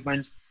few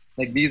equipments,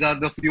 like these are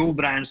the few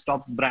brands,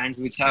 top brands,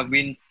 which have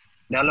been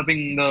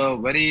developing the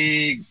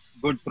very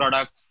good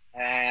products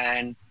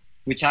and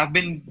which have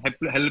been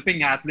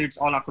helping athletes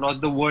all across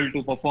the world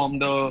to perform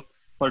the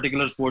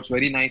particular sports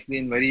very nicely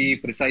and very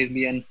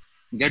precisely and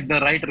get the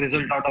right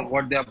result out of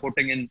what they are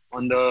putting in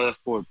on the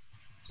sport.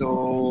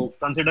 So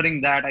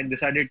considering that, I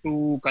decided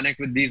to connect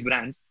with these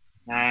brands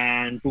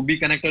and to be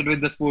connected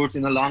with the sports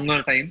in a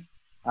longer time.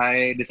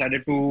 I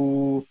decided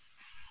to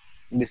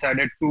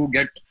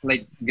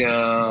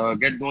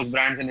get those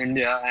brands in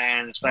India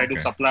and try to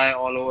Okay. supply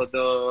all over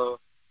the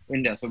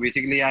India. So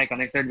basically, I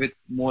connected with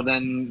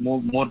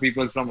more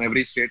people from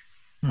every state.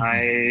 Hmm.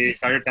 I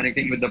started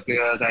connecting with the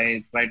players.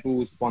 I try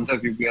to sponsor a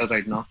few players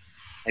right now.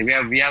 And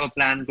we have a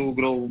plan to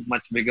grow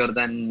much bigger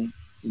than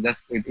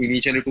just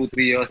initially 2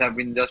 3 years have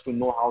been just to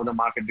know how the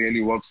market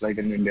really works like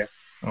in India.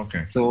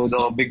 Okay. So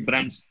the big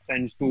brands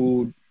tend to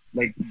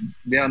like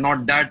they are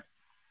not that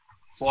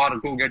far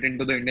to get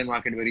into the Indian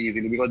market very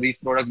easily because these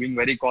products being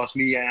very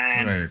costly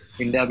and Right.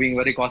 India being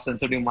very cost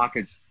sensitive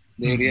market,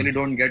 they Hmm. really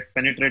don't get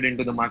penetrate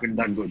into the market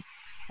that good.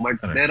 But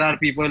Correct. there are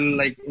people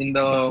like in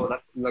the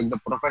like the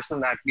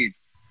professional athletes,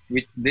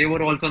 which they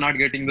were also not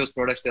getting those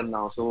products till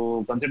now. So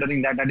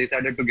considering that, I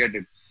decided to get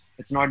it.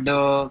 It's not the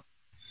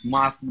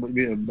mass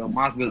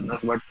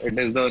business, but it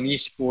is the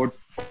niche sport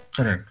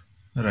Correct.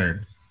 Right.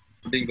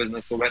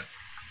 business. So where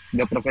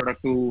the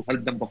product to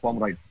help them perform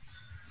right.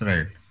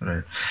 Right,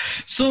 right.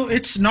 So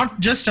it's not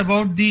just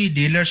about the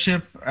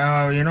dealership,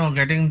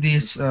 getting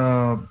these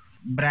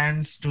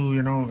brands to,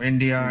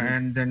 India Mm-hmm.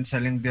 and then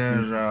selling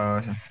their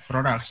Mm-hmm.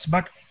 products,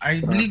 but I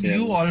Product, believe yeah,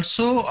 you yeah.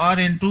 also are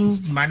into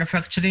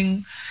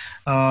manufacturing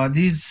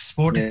these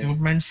sport Yeah.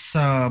 equipments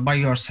by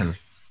yourself.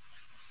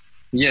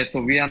 Yes,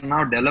 so we are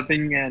now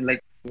developing and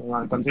like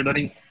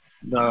considering.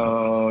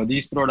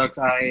 these products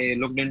I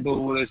looked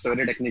into this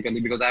very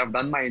technically because I have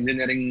done my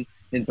engineering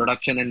in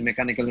production and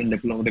mechanical and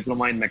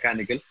diploma in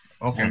mechanical,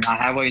 Okay. and I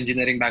have an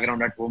engineering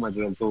background at home as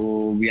well.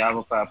 So we have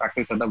a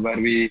factory setup where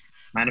we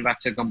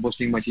manufacture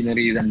composting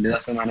machineries and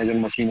disaster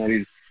management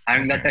machineries.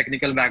 Having that Okay.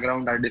 technical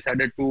background, I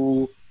decided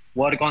to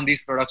work on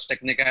these products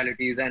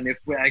technicalities, and if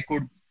I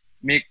could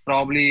make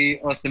probably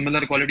a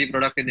similar quality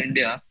product in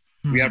India,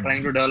 we are Hmm.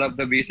 trying to develop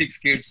the basic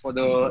kits for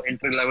the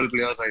entry level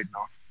players right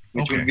now,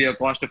 which would Okay. be a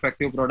cost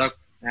effective product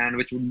and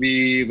which would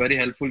be very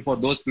helpful for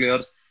those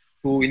players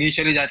to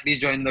initially at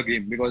least join the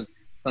game, because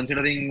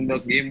considering the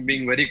game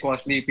being very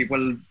costly,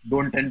 people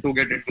don't tend to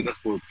get into the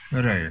sport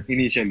Right.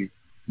 initially.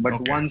 But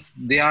Okay. once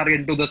they are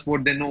into the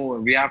sport, they know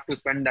we have to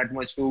spend that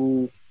much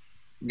to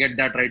get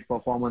that right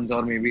performance,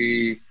 or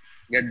maybe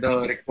get the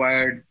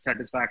required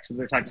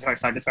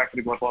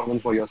satisfactory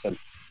performance for yourself.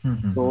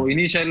 Hmm. So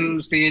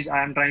initial stage,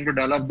 I am trying to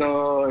develop the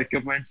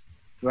equipments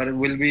where it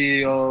will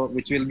be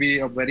which will be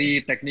a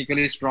very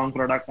technically strong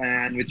product,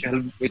 and which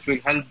will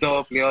help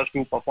the players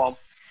to perform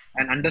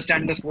and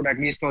understand the sport at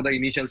least for the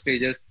initial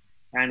stages.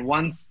 And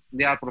once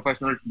they are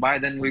professional, by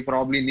then we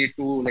probably need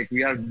to, like,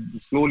 we are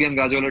slowly and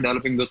gradually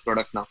developing those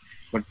products now.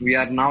 But we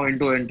are now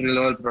into entry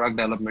level product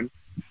development.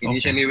 Okay.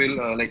 Initially,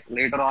 we'll like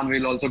later on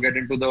we'll also get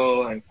into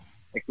the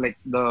like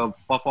the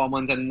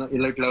performance and the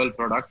elite level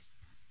products.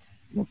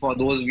 For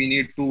those, we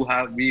need to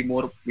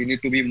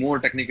be more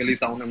technically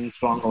sound and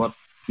strong over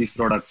these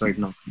products right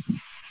now.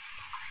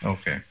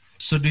 Okay.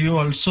 So do you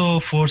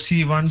also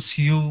foresee once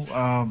you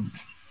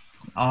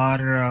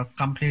are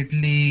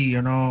completely,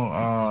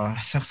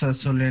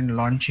 successful in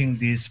launching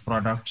these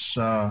products,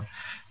 Mhm.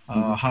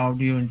 how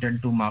do you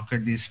intend to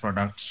market these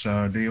products?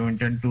 Do you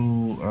intend to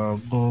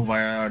go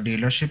via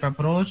dealership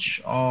approach,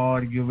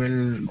 or you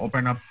will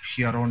open up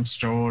your own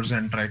stores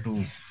and try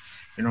to,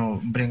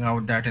 bring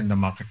out that in the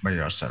market by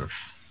yourself?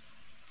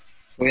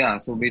 So yeah,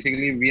 so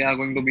basically we are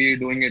going to be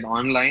doing it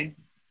online.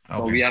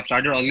 So we Okay. have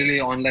started already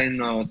online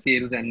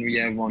sales, and we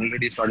have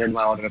already started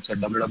our website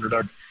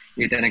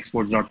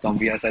www.a10exports.com.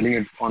 We are selling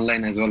it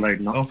online as well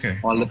right now, Okay.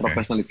 all the Okay.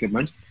 professional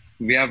equipment.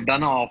 We have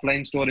done an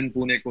offline store in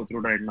Pune,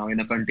 Kothurud right now, in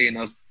the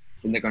containers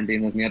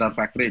near our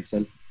factory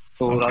itself.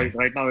 So Okay.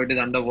 right now it is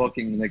under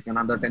working. Like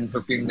another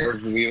 10-15 days,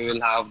 we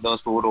will have the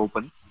store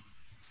open,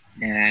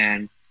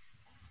 and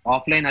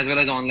offline as well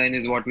as online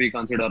is what we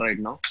consider right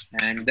now.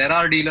 And there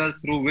are dealers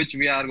through which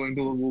we are going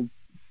to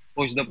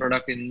push the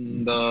product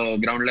in the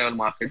ground level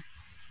market,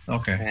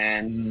 Okay.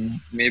 and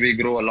maybe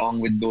grow along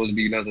with those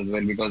dealers as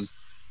well, because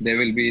they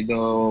will be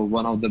the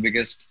one of the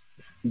biggest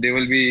they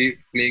will be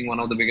playing one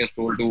of the biggest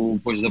role to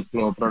push the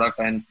product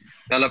and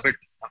develop it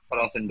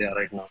across India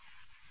right now.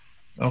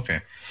 Okay.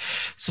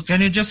 So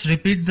can you just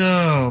repeat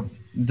the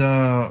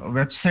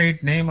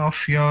website name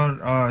of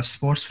your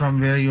sports from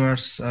where your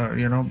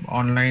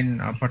online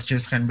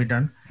purchase can be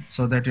done,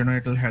 so that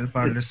it will help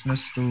our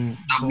listeners It's to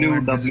go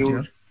and visit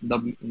your.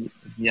 www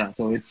yeah,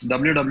 so it's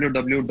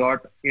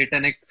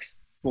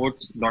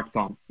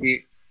www.a10xsports.com.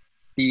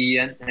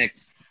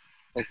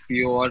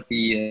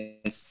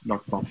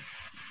 A-T-E-N-X-S-P-O-R-T-E-S.com.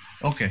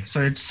 Okay,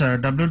 so it's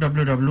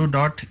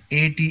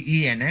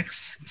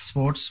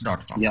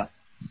www.atenxsports.com. Yeah,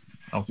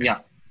 Okay. yeah.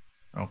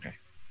 Okay.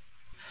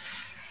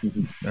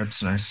 Mhm.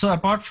 That's nice. So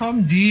apart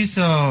from these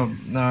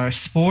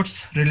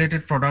sports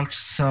related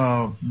products,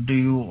 do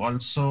you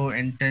also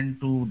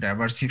intend to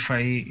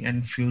diversify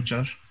in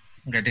future,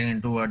 getting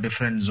into a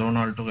different zone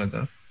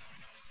altogether?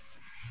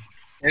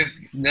 If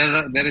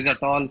there is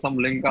at all some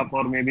link up,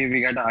 or maybe we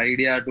get an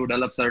idea to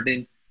develop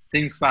certain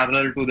things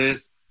parallel to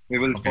this, we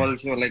will Okay.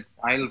 also, like,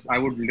 I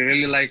would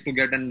really like to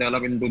get and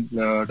develop in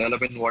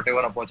whatever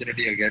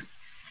opportunity I get.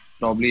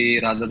 Probably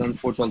rather than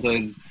sports also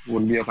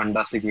would be a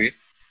fantastic way.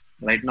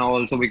 Right now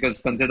also, because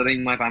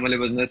considering my family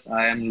business,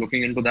 I am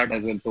looking into that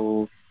as well.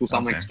 So to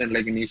some Okay. extent,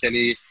 like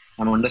initially,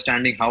 I'm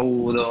understanding how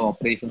the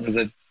operation is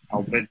it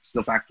operates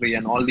the factory,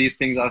 and all these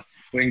things are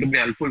going to be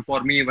helpful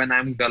for me when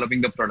I'm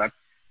developing the product.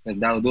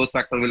 Those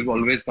factors will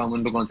always come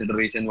into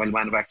consideration while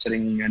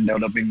manufacturing and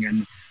developing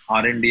and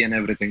R&D and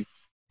everything.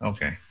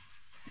 Okay.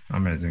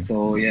 Amazing.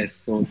 So yes,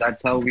 so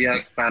that's how we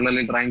are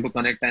parallelly trying to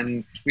connect,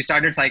 and we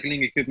started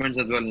cycling equipments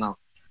as well now,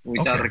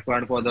 which are Okay.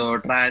 required for the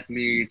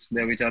triathletes,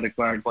 which are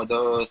required for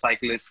the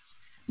cyclists.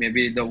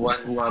 Maybe the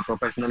one who are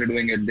professionally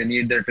doing it, they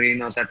need their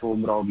trainers at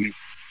home probably.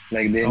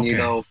 Like they need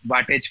Okay. a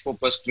wattage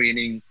focused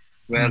training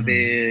where Hmm.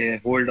 they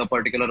hold a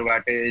particular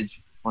wattage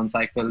on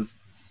cycles,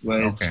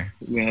 Okay.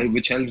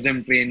 which helps them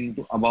train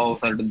to above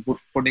certain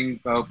putting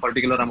a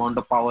particular amount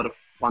of power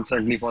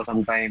constantly for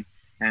some time,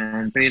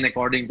 and train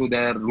according to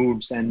their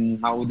routes and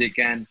how they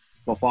can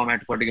perform at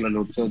particular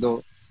routes. So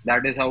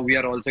that is how we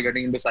are also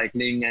getting into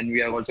cycling, and we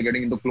are also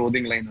getting into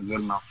clothing line as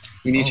well now.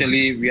 Oh,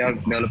 Initially, we are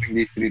developing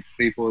these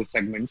four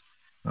segments,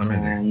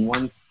 amazing. and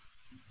once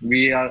we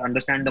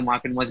understand the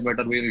market much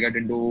better, we will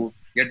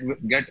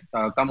get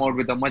come out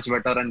with a much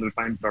better and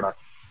refined product.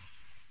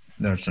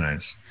 That's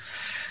nice.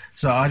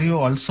 So are you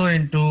also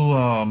into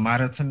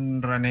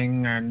marathon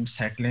running and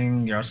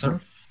cycling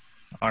yourself,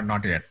 or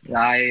not yet?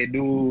 I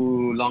do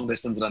long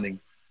distance running.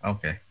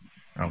 Okay.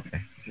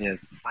 Okay.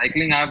 Yes,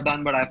 cycling I have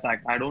done, but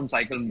I don't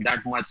cycle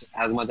that much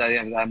as much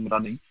as I'm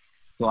running.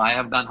 So I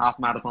have done half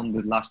marathon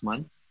this last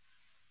month.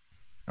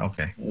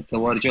 Okay. It's a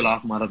virtual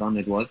half marathon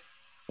it was.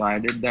 So I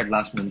did that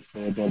last month. So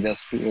it was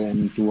just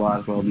 2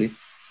 hours probably,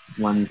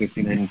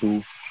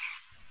 1:59:2.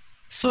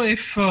 So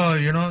if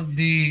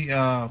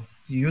the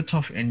youth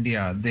of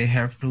India, they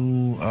have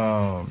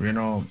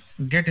to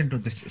get into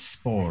this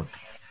sport.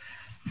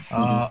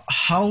 Mm-hmm.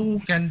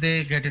 How can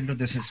they get into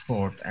this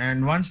sport?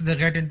 And once they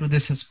get into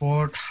this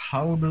sport,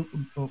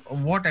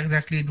 what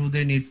exactly do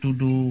they need to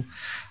do,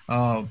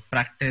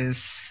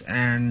 practice,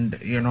 and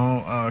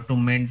to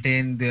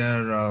maintain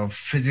their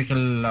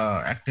physical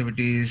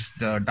activities,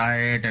 the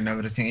diet, and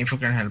everything? If you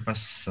can help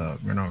us, tell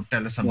us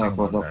Yeah, something of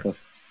course, about of that. course.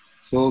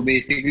 So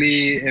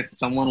basically, if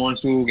someone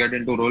wants to get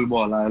into roll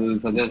ball, I'll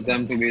suggest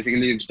them to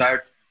basically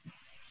start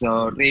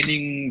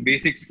training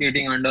basic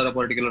skating under a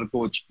particular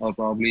coach or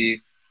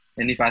probably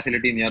any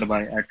facility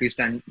nearby. At least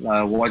and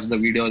watch the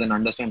videos and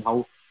understand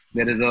how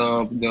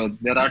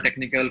there are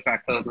technical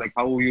factors like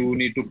how you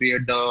need to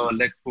create the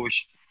leg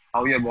push,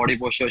 how your body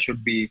posture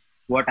should be,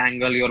 what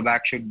angle your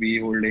back should be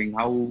holding,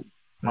 how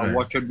Right.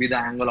 what should be the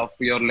angle of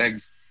your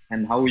legs,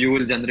 and how you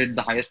will generate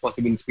the highest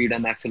possible speed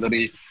and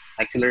accelerate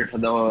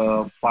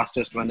the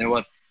fastest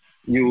whenever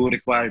you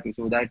require to.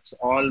 So that's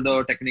all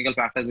the technical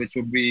factors which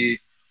should be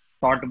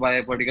taught by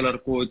a particular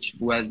coach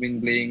who has been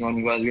playing or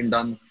who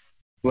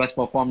has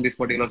performed this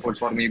particular sport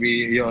for maybe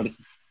years.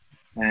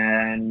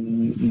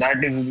 And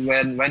that is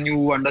when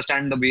you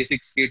understand the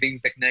basic skating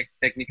Mhm.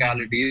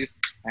 technicalities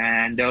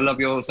and develop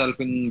yourself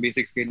in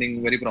basic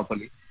skating very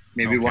properly,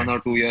 maybe Okay. 1 or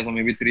 2 years or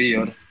maybe 3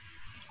 years.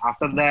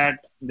 After that,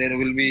 there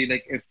will be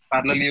like if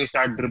parallelly you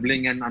start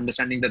dribbling and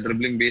understanding the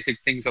dribbling basic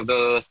things of the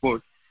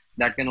sport,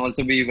 that can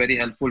also be very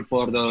helpful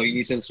for the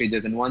initial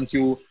stages. And once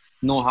you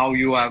know how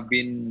you have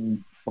been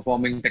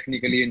performing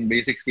technically in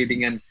basic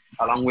skating, and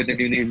along with it,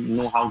 you need to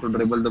know how to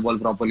dribble the ball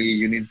properly.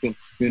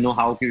 You know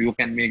how you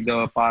can make the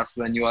pass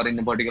when you are in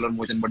a particular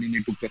motion, but you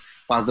need to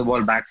pass the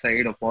ball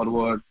backside or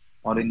forward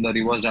or in the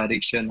reverse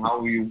direction.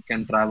 How you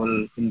can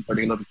travel in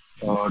particular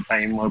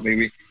time or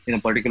maybe in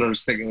a particular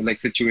like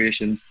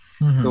situations.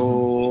 Mhm. So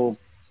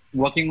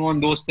working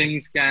on those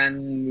things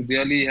can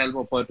really help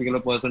a particular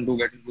person to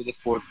get into the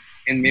sport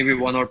in maybe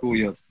 1 or 2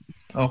 years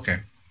Okay.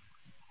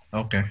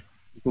 Okay.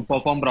 to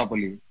perform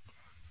properly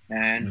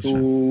and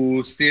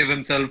Understand. to save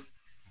himself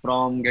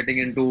from getting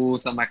into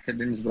some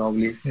accidents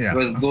probably, Yeah,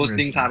 because those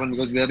things obviously. happen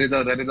because there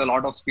is a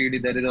lot of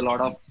speed, there is a lot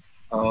of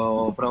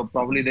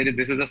probably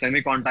this is a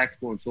semi-contact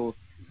sport, so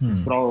Hmm.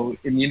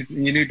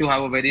 you need to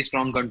have a very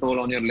strong control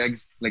on your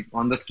legs like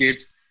on the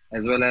skates,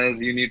 as well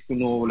as you need to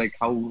know like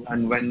how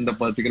and when the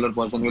particular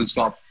person will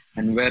stop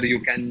and where you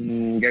can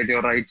get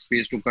your right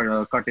space to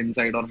cut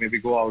inside or maybe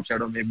go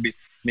outside or maybe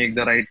make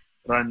the right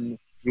run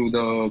through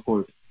the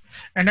court.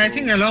 And I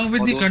think So along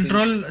with for the those things,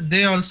 control,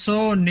 they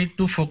also need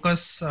to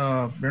focus,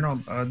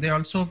 they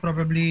also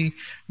probably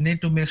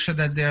need to make sure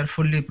that they are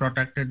fully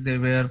protected. They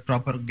wear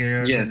proper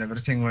gears and yes,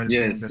 everything while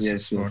playing yes, this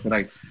yes, sport. yes,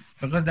 right.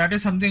 Because that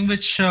is something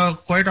which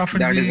quite often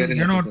That is we, very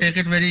necessary. take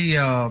it very,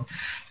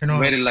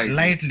 Very lightly.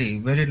 lightly,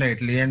 very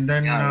lightly. And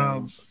then, Yeah, yeah,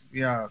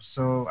 yeah. yeah,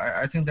 so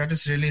I think that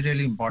is really, really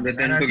They important. And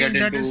tend I to get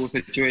think that into is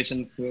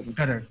situations where,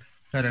 correct,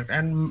 correct.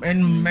 And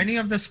in mm, many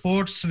of the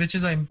sports, which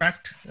is an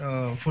impact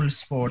full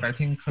sport, I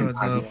think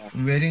impact, the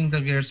yeah, wearing the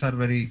gears are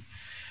very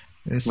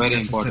is very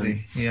important.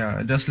 necessary.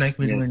 Yeah, just like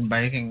we do in Yes.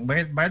 biking.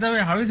 By the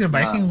way, how is your Yeah.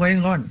 biking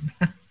going on?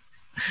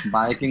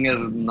 Biking is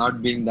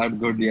not being that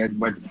good yet,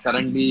 but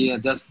currently I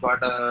just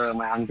got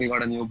my uncle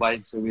got a new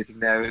bike, so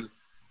basically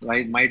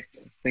I might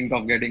think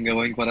of getting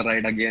going for a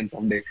ride again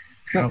someday.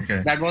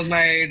 Okay. That was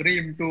my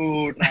dream to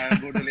try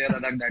go to Leh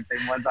Ladakh that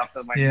time once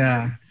after my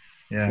Yeah. injury.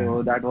 Yeah.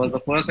 So that was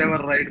the first ever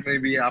ride.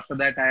 Maybe after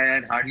that, I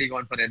had hardly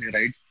gone for any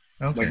rides.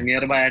 But Okay.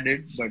 nearby I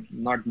did, but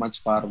not much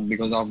far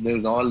because of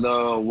this all the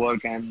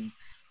work and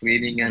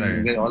training and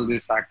Right. all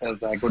these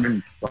factors. I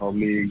couldn't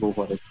probably go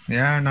for it.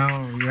 Yeah. Now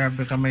you have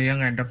become a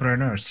young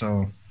entrepreneur, so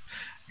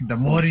the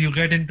Yeah. more you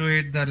get into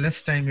it, the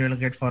less time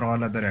you'll get for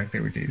all other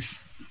activities.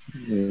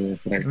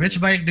 Yes, right, Which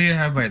right. bike do you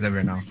have, by the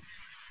way, now?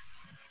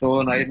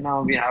 So right now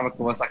we have a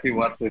Kawasaki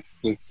Versus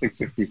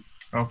 650.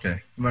 Okay.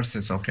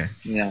 Versus. Okay.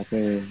 Yeah. So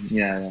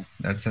yeah, yeah.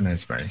 That's a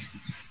nice bike.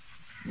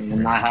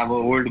 And Yeah. I have a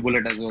old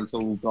Bullet as well. So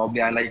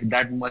probably I like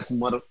that much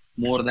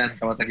more than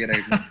Kawasaki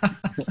right now.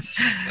 The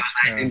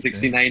Okay.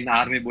 1969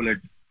 Army Bullet.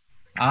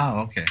 Ah.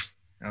 Okay.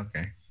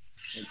 Okay.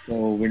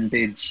 So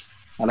vintage.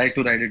 I like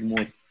to ride it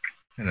more.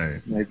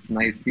 Right. It's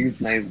nice,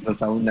 feels nice, the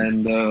sound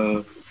and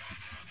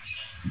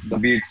the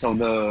beats of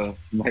the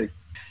bike.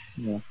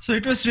 Yeah. So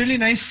it was really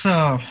nice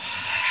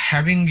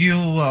having you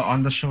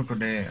on the show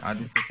today,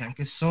 Aditya. Thank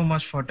you so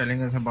much for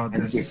telling us about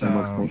Thank you this, so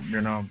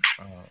much.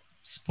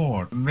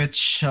 sport,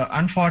 which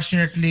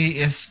unfortunately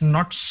is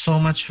not so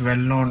much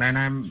well known. And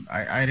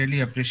I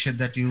really appreciate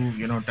that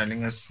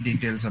telling us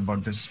details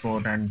about this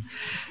sport and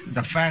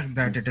the fact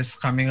that it is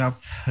coming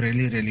up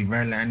really, really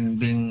well and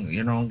being,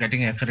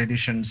 getting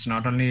accreditations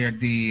not only at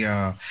the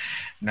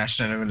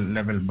national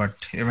level, but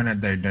even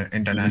at the Mhm.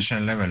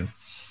 international level.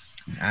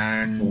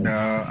 And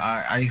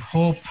I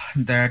hope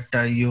that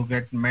you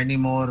get many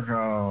more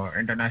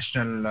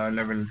international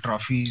level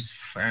trophies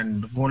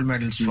and gold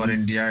medals for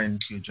India in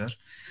future.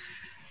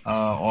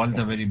 All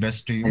the very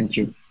best to you. Thank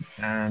you.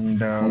 And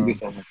Thank you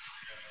so much.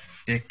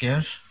 take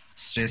care,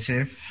 stay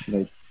safe,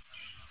 Right.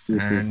 Stay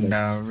safe. and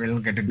Right.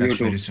 we'll get in You touch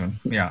too. very soon.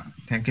 Yeah,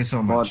 thank you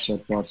so For much. sure.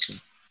 For sure.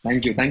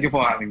 Thank you. Thank you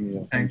for having me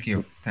here. Thank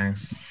you.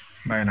 Thanks.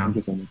 Bye now.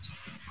 Thank you so much.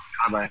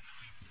 Bye bye.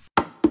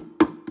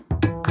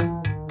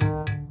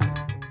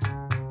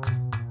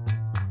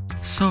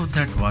 So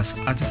that was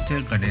Aditya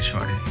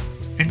Ganeshwade,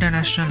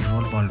 international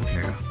rollball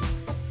player,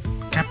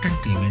 captain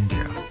Team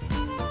India,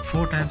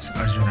 4 times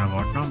Arjuna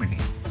Award nominee.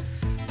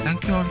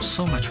 Thank you all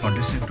so much for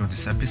listening to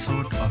this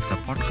episode of the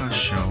podcast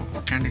show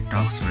Candid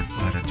Talks with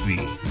Bharat V.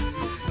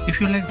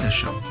 If you like the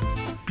show,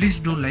 please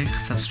do like,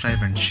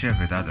 subscribe and share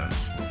with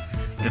others.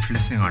 If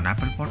listening on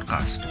Apple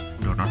Podcast,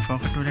 do not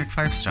forget to rate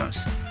 5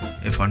 stars.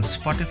 If on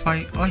Spotify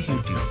or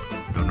YouTube,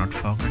 do not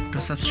forget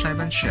to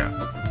subscribe and share.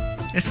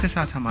 इसके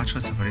साथ हम आज का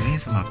सफर यहीं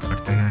समाप्त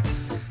करते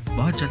हैं।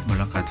 बहुत जल्द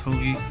मुलाकात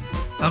होगी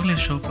अगले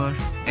शो पर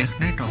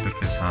एक नए टॉपिक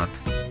के साथ,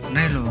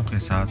 नए लोगों के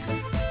साथ,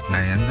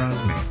 नए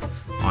अंदाज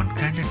में on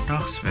candid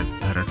talks with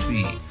Bharat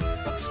we.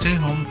 Stay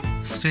home,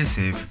 stay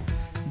safe.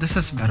 This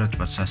is Bharat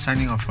वत्सा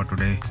signing off for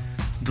today.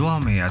 दुआ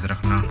में याद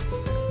रखना।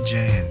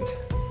 जय हिंद।